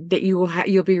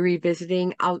you'll be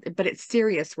revisiting. But it's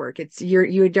serious work.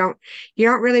 You don't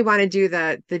really want to do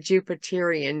the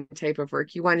Jupiterian type of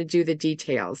work. You want to do the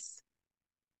details.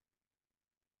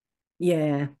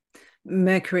 Yeah.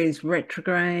 Mercury's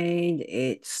retrograde.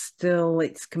 It's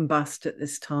combust at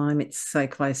this time. It's so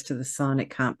close to the sun,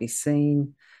 it can't be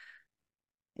seen.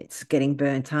 It's getting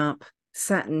burnt up.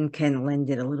 Saturn can lend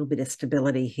it a little bit of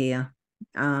stability here.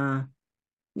 Yeah,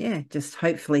 just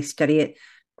hopefully study it.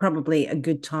 Probably a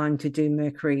good time to do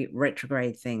Mercury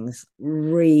retrograde things.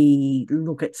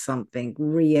 Look at something,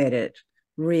 re-edit,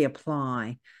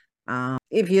 reapply.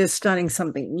 If you're starting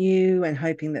something new and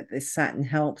hoping that this Saturn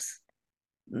helps,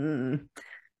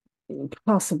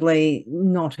 possibly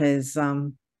not as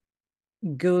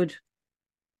good.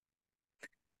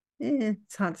 Yeah,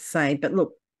 it's hard to say, but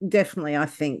look, definitely I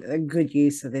think a good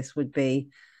use of this would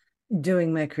be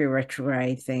doing Mercury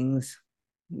retrograde things,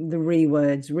 the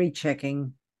rewords,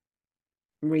 rechecking,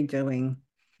 redoing.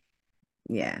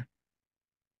 Yeah,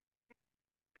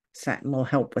 Saturn will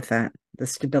help with that, the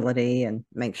stability, and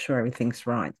make sure everything's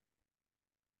right.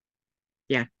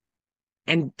 Yeah.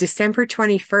 And December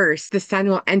 21st, the sun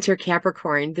will enter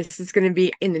Capricorn. This is going to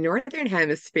be in the northern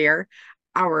hemisphere,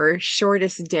 our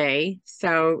shortest day.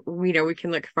 So, we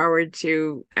can look forward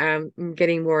to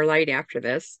getting more light after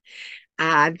this.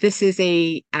 This is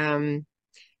a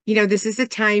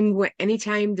time when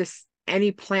anytime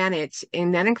any planet,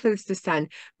 and that includes the sun,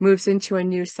 moves into a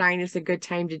new sign is a good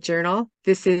time to journal.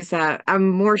 This is a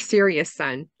more serious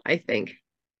sun, I think.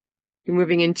 You're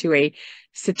moving into a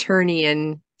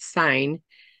Saturnian sign.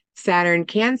 Saturn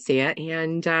can see it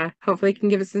and hopefully can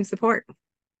give us some support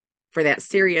for that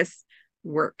serious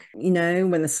work.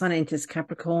 When the sun enters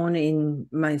Capricorn in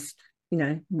most,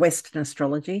 Western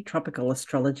astrology, tropical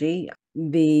astrology,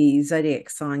 the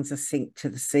zodiac signs are synced to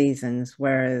the seasons,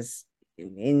 whereas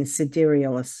in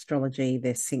sidereal astrology,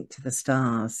 they're synced to the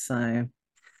stars. So,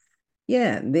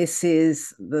 yeah, this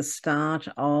is the start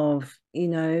of,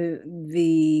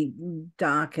 the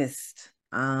darkest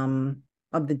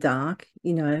of the dark,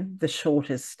 the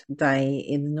shortest day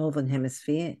in the northern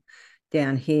hemisphere.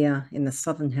 Down here in the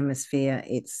southern hemisphere,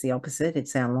 it's the opposite.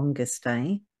 It's our longest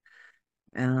day.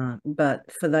 But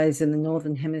for those in the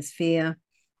northern hemisphere,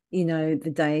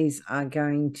 the days are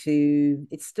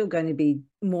it's still going to be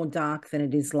more dark than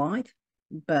it is light,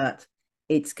 but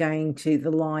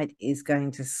the light is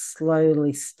going to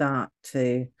slowly start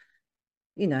to,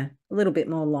 a little bit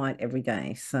more light every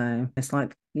day. So it's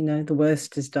like, the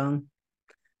worst is done.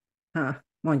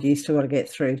 Mind you, still got to get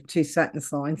through 2 Saturn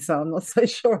signs, so I'm not so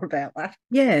sure about that.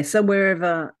 Yeah, so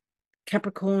wherever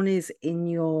Capricorn is in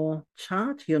your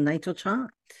chart, your natal chart,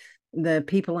 the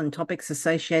people and topics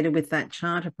associated with that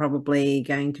chart are probably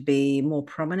going to be more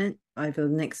prominent over the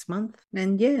next month.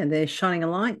 And yeah, they're shining a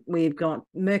light. We've got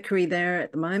Mercury there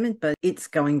at the moment, but it's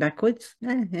going backwards.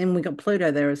 Yeah, and we've got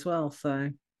Pluto there as well. So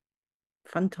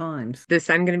fun times. The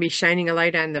sun going to be shining a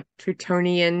light on the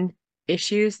Plutonian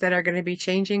issues that are going to be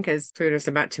changing because Pluto's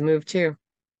about to move too.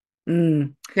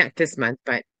 Not this month,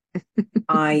 but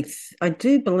I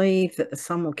do believe that the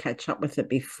sun will catch up with it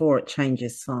before it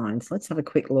changes signs. Let's have a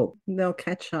quick look. They'll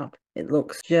catch up. It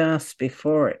looks just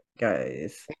before it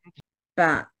goes.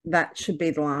 But that should be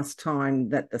the last time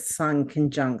that the sun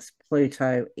conjuncts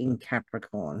Pluto in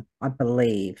Capricorn, I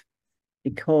believe,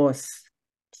 because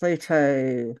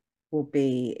Pluto will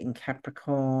be in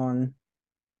Capricorn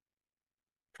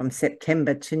from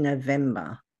September to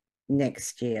November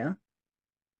next year.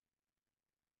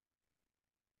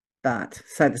 But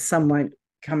so the sun won't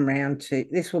come round to,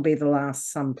 this will be the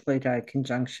last Sun Pluto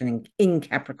conjunction in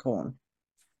Capricorn.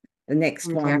 The next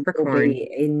In one will Capricorn. be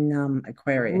in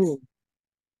Aquarius. Ooh,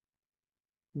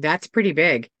 that's pretty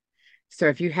big. So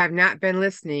if you have not been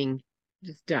listening,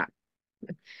 just stop.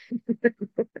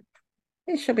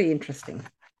 It should be interesting.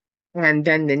 And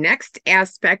then the next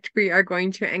aspect we are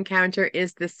going to encounter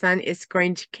is the sun is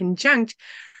going to conjunct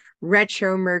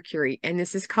retro Mercury. And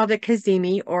this is called a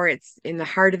cazimi, or it's in the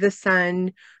heart of the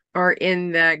sun, or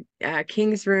in the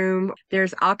king's room.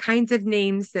 There's all kinds of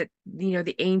names that,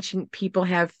 the ancient people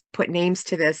have put names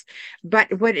to this.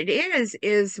 But what it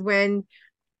is when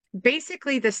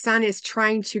basically the sun is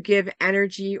trying to give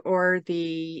energy, or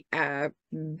the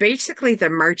basically the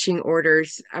marching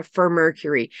orders for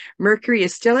Mercury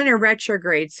is still in a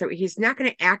retrograde, so he's not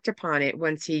going to act upon it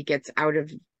once he gets out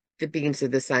of the beams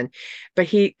of the sun, but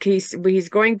he's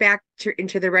going back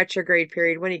into the retrograde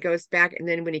period. When he goes back, and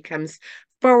then when he comes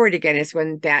forward again, is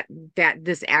when that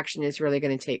this action is really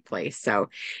going to take place. So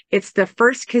it's the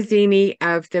first cazimi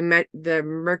of the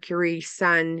Mercury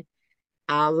Sun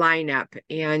lineup.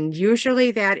 And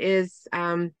usually that is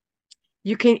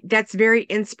that's very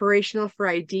inspirational for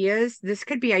ideas. This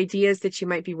could be ideas that you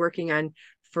might be working on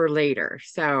for later.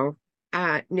 So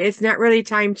it's not really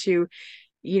time to,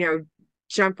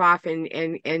 jump off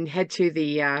and head to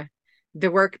the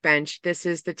workbench. This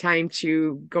is the time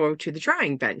to go to the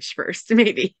drawing bench first,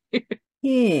 maybe.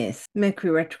 Yes,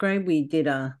 Mercury retrograde. We did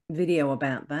a video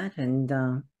about that,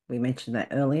 and we mentioned that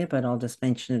earlier, but I'll just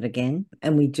mention it again.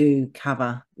 And we do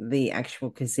cover the actual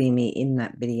cazimi in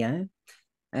that video,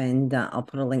 and I'll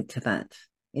put a link to that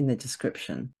in the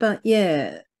description. But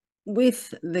yeah,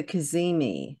 with the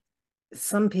cazimi,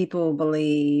 some people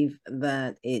believe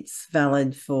that it's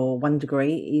valid for 1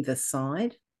 degree either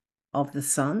side of the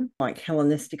sun, like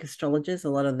Hellenistic astrologers. A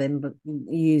lot of them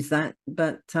use that,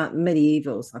 but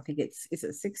medievals, I think is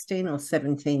it 16 or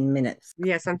 17 minutes?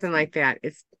 Yeah, something like that.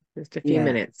 It's just a few Yeah.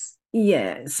 minutes.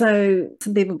 Yeah, so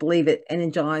some people believe it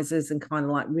energizes and kind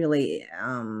of like really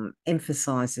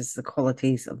emphasizes the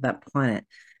qualities of that planet.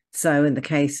 So in the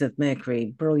case of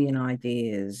Mercury, brilliant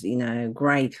ideas,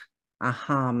 great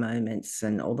aha moments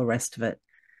and all the rest of it.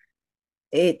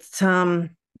 It's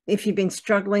if you've been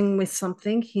struggling with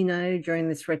something, during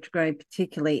this retrograde,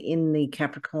 particularly in the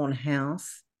Capricorn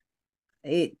house,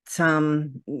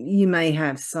 you may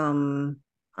have some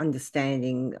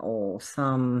understanding or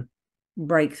some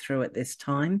breakthrough at this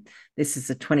time. This is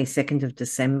the 22nd of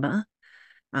December,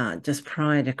 just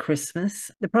prior to Christmas.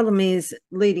 The problem is,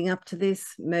 leading up to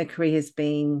this, Mercury has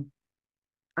been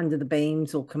under the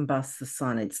beams or combust the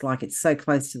sun. It's like it's so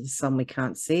close to the sun we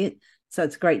can't see it. So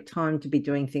it's a great time to be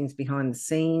doing things behind the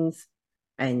scenes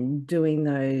and doing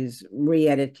those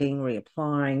re-editing,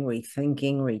 reapplying,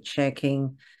 rethinking,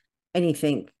 rechecking,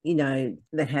 anything,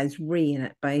 that has re in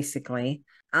it, basically.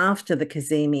 After the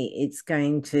cazimi, it's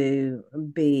going to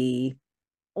be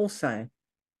also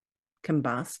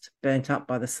combust, burnt up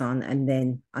by the sun, and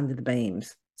then under the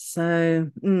beams.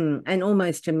 So, and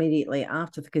almost immediately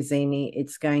after the cazimi,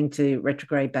 it's going to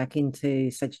retrograde back into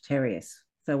Sagittarius.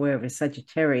 So wherever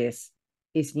Sagittarius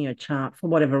is in your chart, for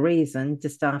whatever reason,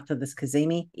 just after this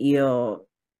cazimi, you're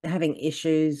having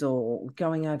issues or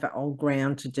going over old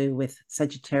ground to do with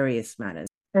Sagittarius matters.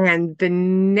 And the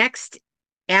next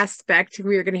aspect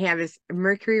we're going to have is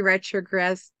Mercury retro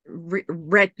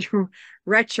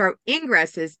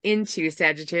ingresses into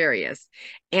Sagittarius.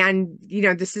 And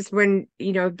this is when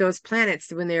those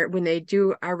planets, when they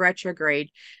do a retrograde,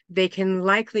 they can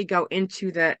likely go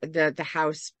into the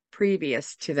house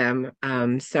previous to them.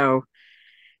 So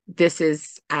this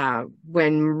is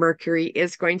when Mercury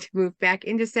is going to move back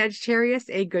into Sagittarius,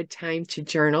 a good time to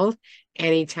journal.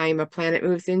 Anytime a planet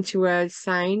moves into a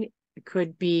sign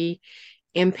could be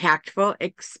impactfful,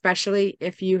 especially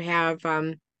if you have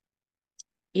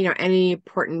any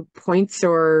important points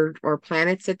or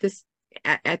planets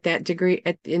at that degree,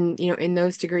 in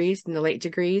those degrees, in the late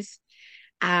degrees.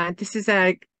 This is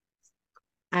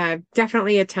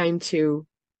definitely a time to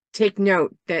take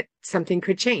note that something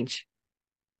could change.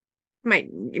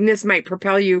 This might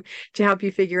propel you to help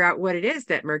you figure out what it is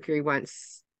that Mercury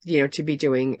wants, to be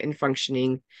doing and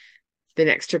functioning the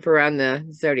next trip around the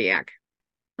zodiac.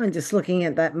 I'm just looking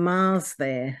at that Mars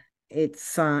there.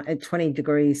 It's at 20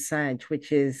 degrees Sag,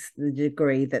 which is the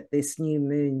degree that this new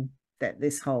moon that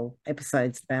this whole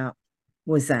episode's about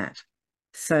was at.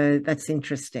 So that's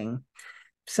interesting.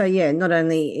 So yeah, not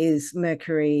only is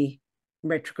Mercury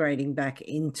retrograding back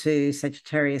into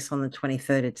Sagittarius on the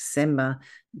 23rd of December,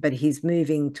 but he's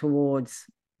moving towards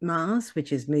Mars,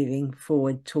 which is moving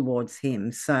forward towards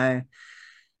him. So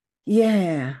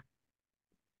yeah,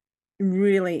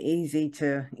 really easy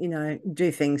to,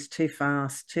 do things too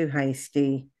fast, too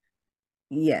hasty.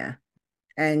 Yeah.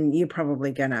 And you're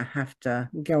probably going to have to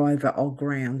go over old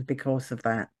ground because of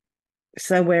that.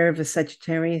 So, wherever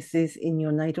Sagittarius is in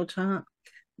your natal chart,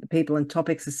 the people and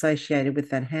topics associated with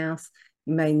that house,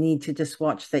 you may need to just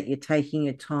watch that you're taking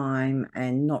your time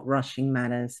and not rushing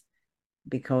matters,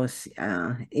 because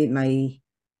it may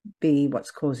be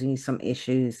what's causing you some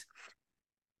issues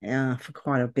for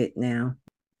quite a bit now.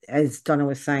 As Donna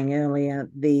was saying earlier,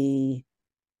 the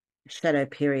shadow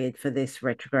period for this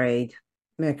retrograde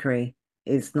Mercury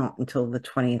is not until the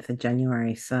 20th of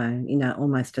January. So,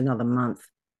 almost another month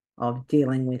of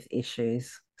dealing with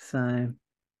issues. So,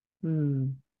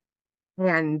 And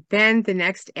then the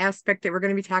next aspect that we're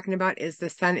going to be talking about is the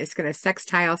sun is going to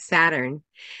sextile Saturn.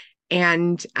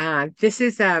 And this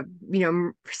is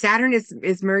Saturn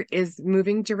is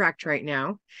moving direct right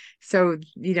now. So,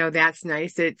 that's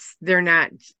nice. They're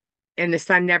not, and the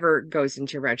sun never goes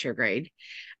into retrograde.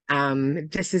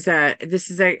 This is a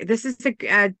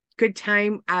good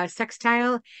time.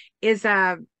 Sextile is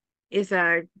a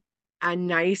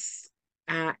nice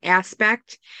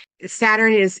aspect.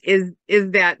 Saturn is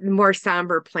that more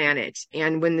somber planet,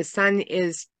 and when the sun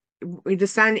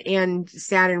and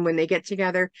Saturn, when they get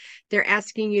together, they're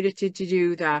asking you to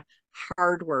do the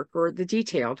hard work or the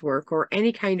detailed work or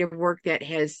any kind of work that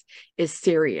is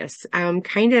serious.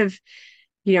 Kind of,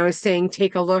 saying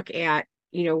take a look at,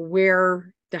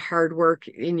 where the hard work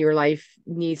in your life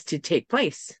needs to take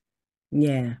place.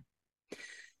 yeah.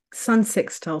 Sun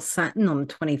sextile Saturn on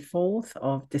the 24th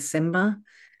of December.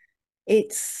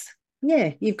 It's,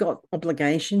 yeah, you've got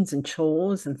obligations and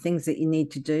chores and things that you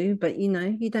need to do, but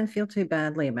you don't feel too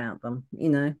badly about them.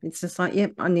 It's just like,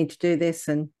 yep, I need to do this,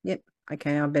 and yep,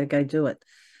 okay, I better go do it.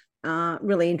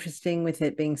 Really interesting with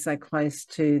it being so close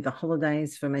to the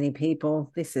holidays for many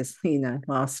people. This is,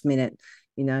 last minute,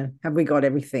 have we got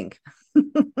everything?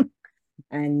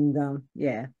 And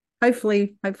yeah,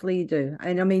 hopefully you do.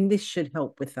 And I mean, this should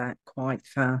help with that quite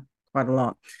a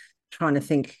lot. Trying to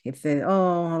think if they're,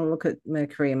 oh, look at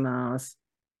Mercury and Mars.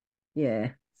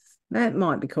 Yeah, that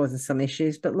might be causing some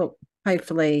issues, but look,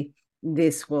 hopefully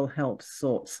this will help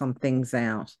sort some things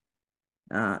out.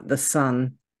 The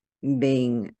sun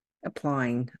being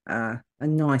applying a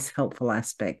nice helpful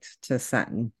aspect to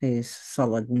Saturn, who's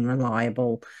solid and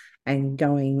reliable and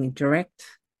going direct.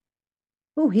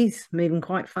 Oh, he's moving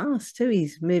quite fast too.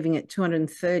 He's moving at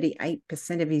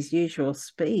 238% of his usual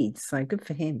speed. So good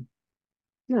for him.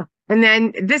 Yeah. And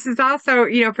then this is also,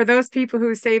 for those people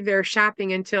who save their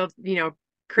shopping until,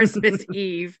 Christmas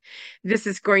Eve,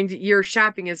 your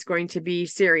shopping is going to be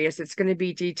serious. It's going to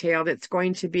be detailed. It's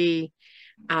going to be,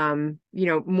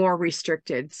 more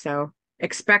restricted. So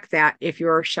expect that if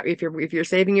you're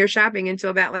saving your shopping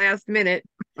until that last minute,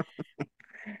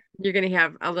 you're going to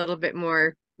have a little bit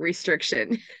more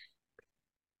restriction.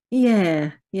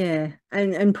 Yeah, yeah.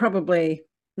 And probably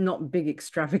not big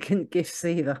extravagant gifts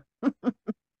either.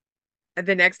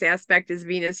 The next aspect is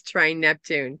Venus trine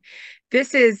Neptune.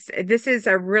 This is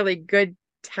a really good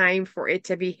time for it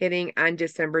to be hitting on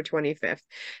December 25th.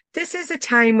 This is a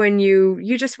time when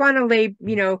you just want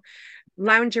to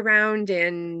lounge around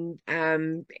and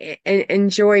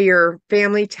enjoy your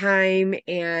family time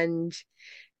and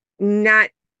not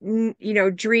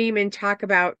dream and talk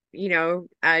about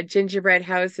gingerbread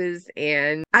houses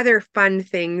and other fun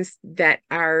things that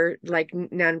are like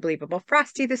non-believable.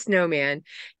 Frosty the Snowman.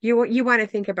 You want to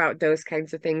think about those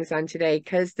kinds of things on today,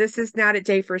 because this is not a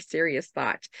day for serious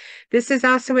thought. This is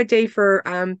also a day for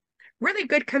really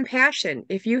good compassion.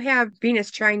 If you have Venus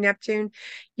trine Neptune,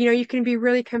 you can be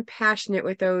really compassionate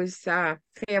with those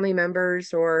family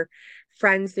members or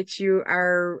friends that you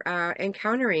are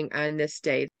encountering on this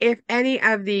day. If any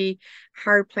of the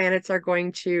hard planets are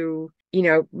going to,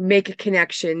 make a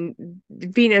connection,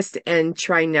 Venus and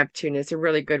trine Neptune is a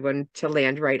really good one to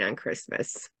land right on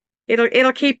Christmas.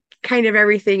 It'll keep kind of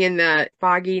everything in the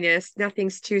fogginess.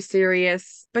 Nothing's too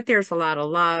serious, but there's a lot of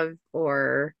love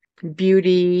or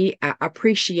beauty,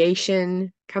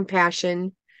 appreciation,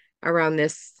 compassion around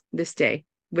this day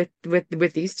with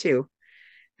these two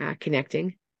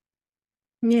connecting.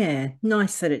 Yeah,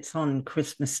 nice that it's on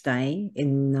Christmas Day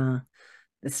in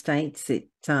the States. It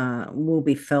will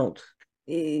be felt,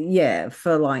 yeah,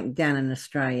 for like down in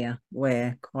Australia,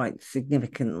 we're quite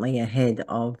significantly ahead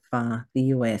of the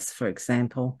US, for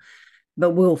example.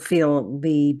 But we'll feel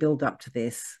the build up to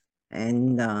this,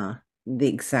 and the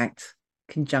exact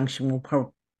conjunction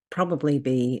will probably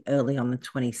be early on the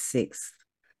 26th.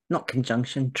 Not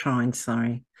conjunction, trine,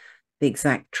 sorry. The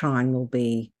exact trine will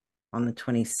be on the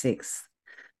 26th.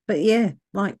 But yeah,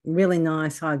 like really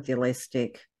nice,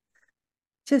 idealistic.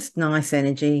 Just nice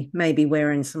energy, maybe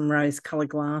wearing some rose-colored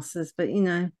glasses, but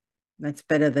that's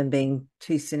better than being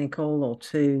too cynical or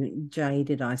too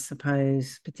jaded, I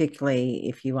suppose, particularly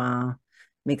if you are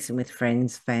mixing with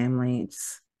friends, family.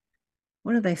 It's,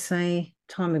 what do they say?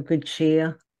 Time of good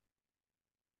cheer.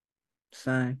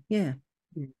 So, yeah,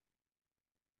 just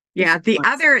Yeah, the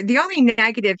nice. other, the only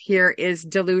negative here is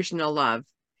delusional love.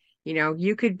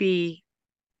 You could be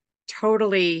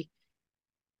totally,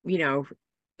 you know,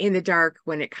 in the dark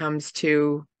when it comes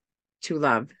to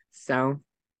love. So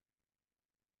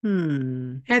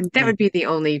that Yeah, would be the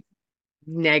only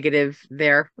negative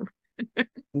there.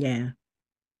 yeah.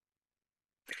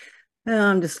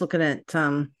 I'm just looking at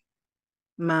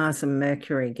Mars and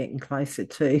Mercury getting closer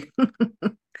too.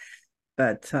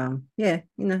 But yeah,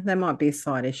 that might be a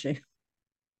side issue.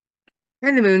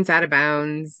 And the moon's out of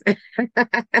bounds.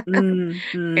 Mm.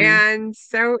 And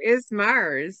so is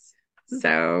Mars.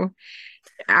 So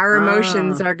our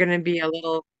emotions Ah, are going to be a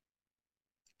little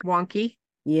wonky.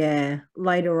 yeah.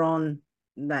 Later on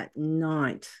that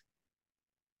night,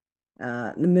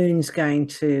 the moon's going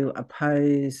to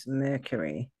oppose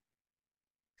Mercury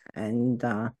and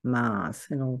Mars.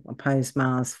 It'll oppose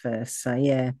Mars first. So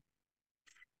yeah,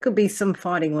 could be some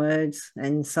fighting words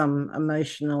and some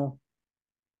emotional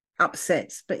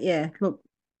upsets. But yeah, look,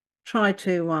 try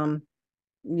to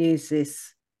use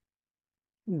this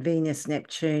Venus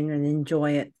Neptune and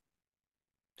enjoy it.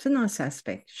 It's a nice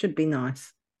aspect. Should be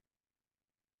nice.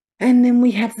 And then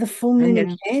we have the full And moon in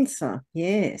then Cancer.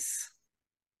 Yes.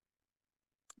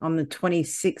 On the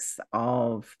 26th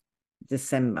of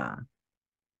December,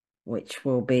 which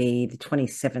will be the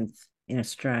 27th in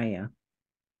Australia.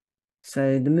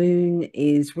 So the moon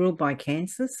is ruled by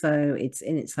Cancer, so it's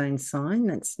in its own sign.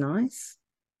 That's nice.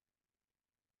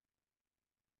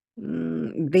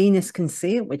 Venus can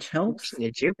see it, which helps.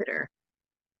 to Jupiter.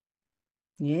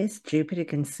 Yes, Jupiter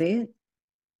can see it,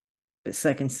 but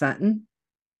so can Saturn.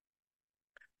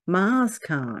 Mars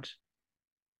can't.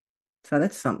 So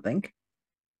that's something.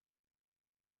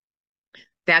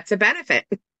 That's a benefit.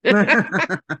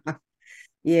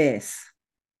 Yes,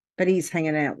 but he's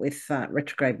hanging out with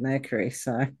retrograde Mercury,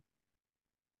 so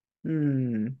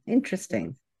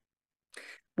interesting.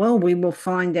 Well, we will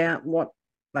find out what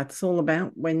that's all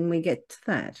about when we get to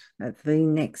that at the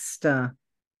next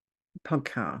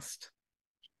podcast.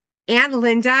 And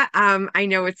Linda, I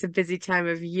know it's a busy time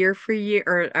of year for you,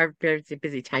 or it's a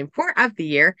busy time of the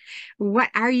year. What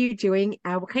are you doing?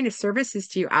 What kind of services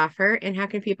do you offer, and how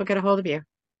can people get a hold of you?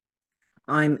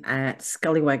 I'm at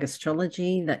Scullywag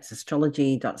Astrology. That's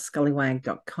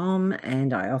astrology.scullywag.com.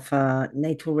 And I offer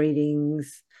natal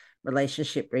readings,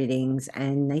 relationship readings,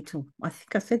 and natal. I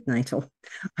think I said natal.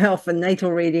 I offer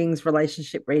natal readings,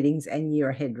 relationship readings, and year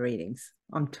ahead readings.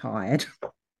 I'm tired.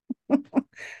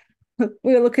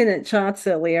 We were looking at charts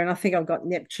earlier, and I think I've got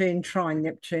Neptune, trine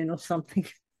Neptune, or something.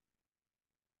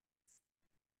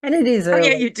 And it is Oh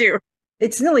yeah, early. you do.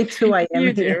 It's nearly 2 a.m.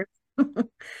 You here. do.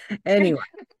 Anyway,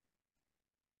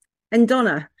 and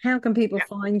Donna, how can people Yeah.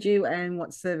 find you and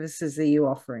what services are you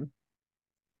offering?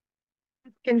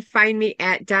 You can find me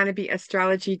at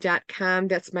donnabastrology.com.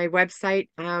 That's my website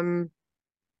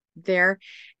there.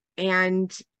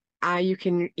 And you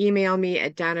can email me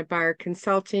at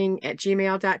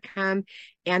donnabarconsulting@gmail.com.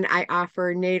 And I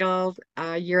offer natal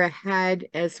year ahead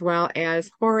as well as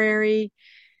horary,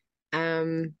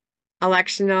 um,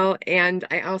 electional, and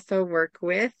I also work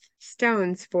with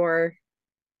stones for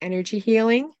energy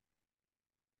healing.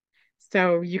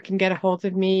 So you can get a hold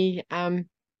of me through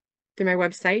my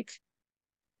website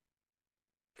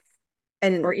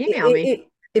And or email me.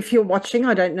 if you're watching,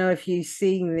 I don't know if you're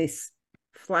seeing this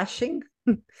flashing.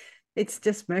 It's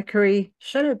just Mercury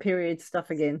shadow period stuff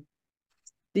again.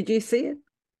 Did you see it?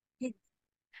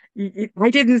 I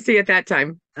didn't see it that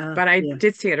time, but I Yeah,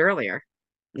 did see it earlier.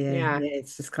 yeah, Yeah. yeah.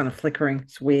 It's just kind of flickering.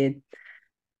 It's weird.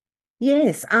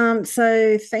 Yes.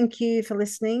 So thank you for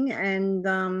listening, and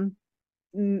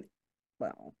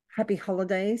well, happy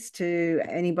holidays to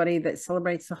anybody that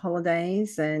celebrates the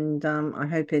holidays, and I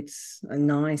hope it's a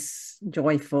nice,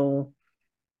 joyful,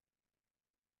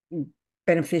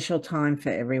 beneficial time for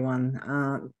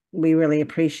everyone. We really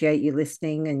appreciate you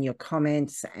listening and your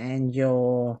comments and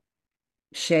your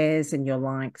shares and your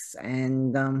likes.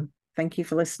 And thank you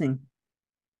for listening.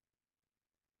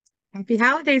 Happy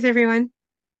holidays, everyone.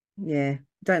 Yeah.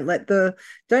 Don't let the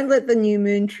new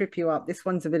moon trip you up. This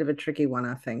one's a bit of a tricky one,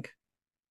 I think.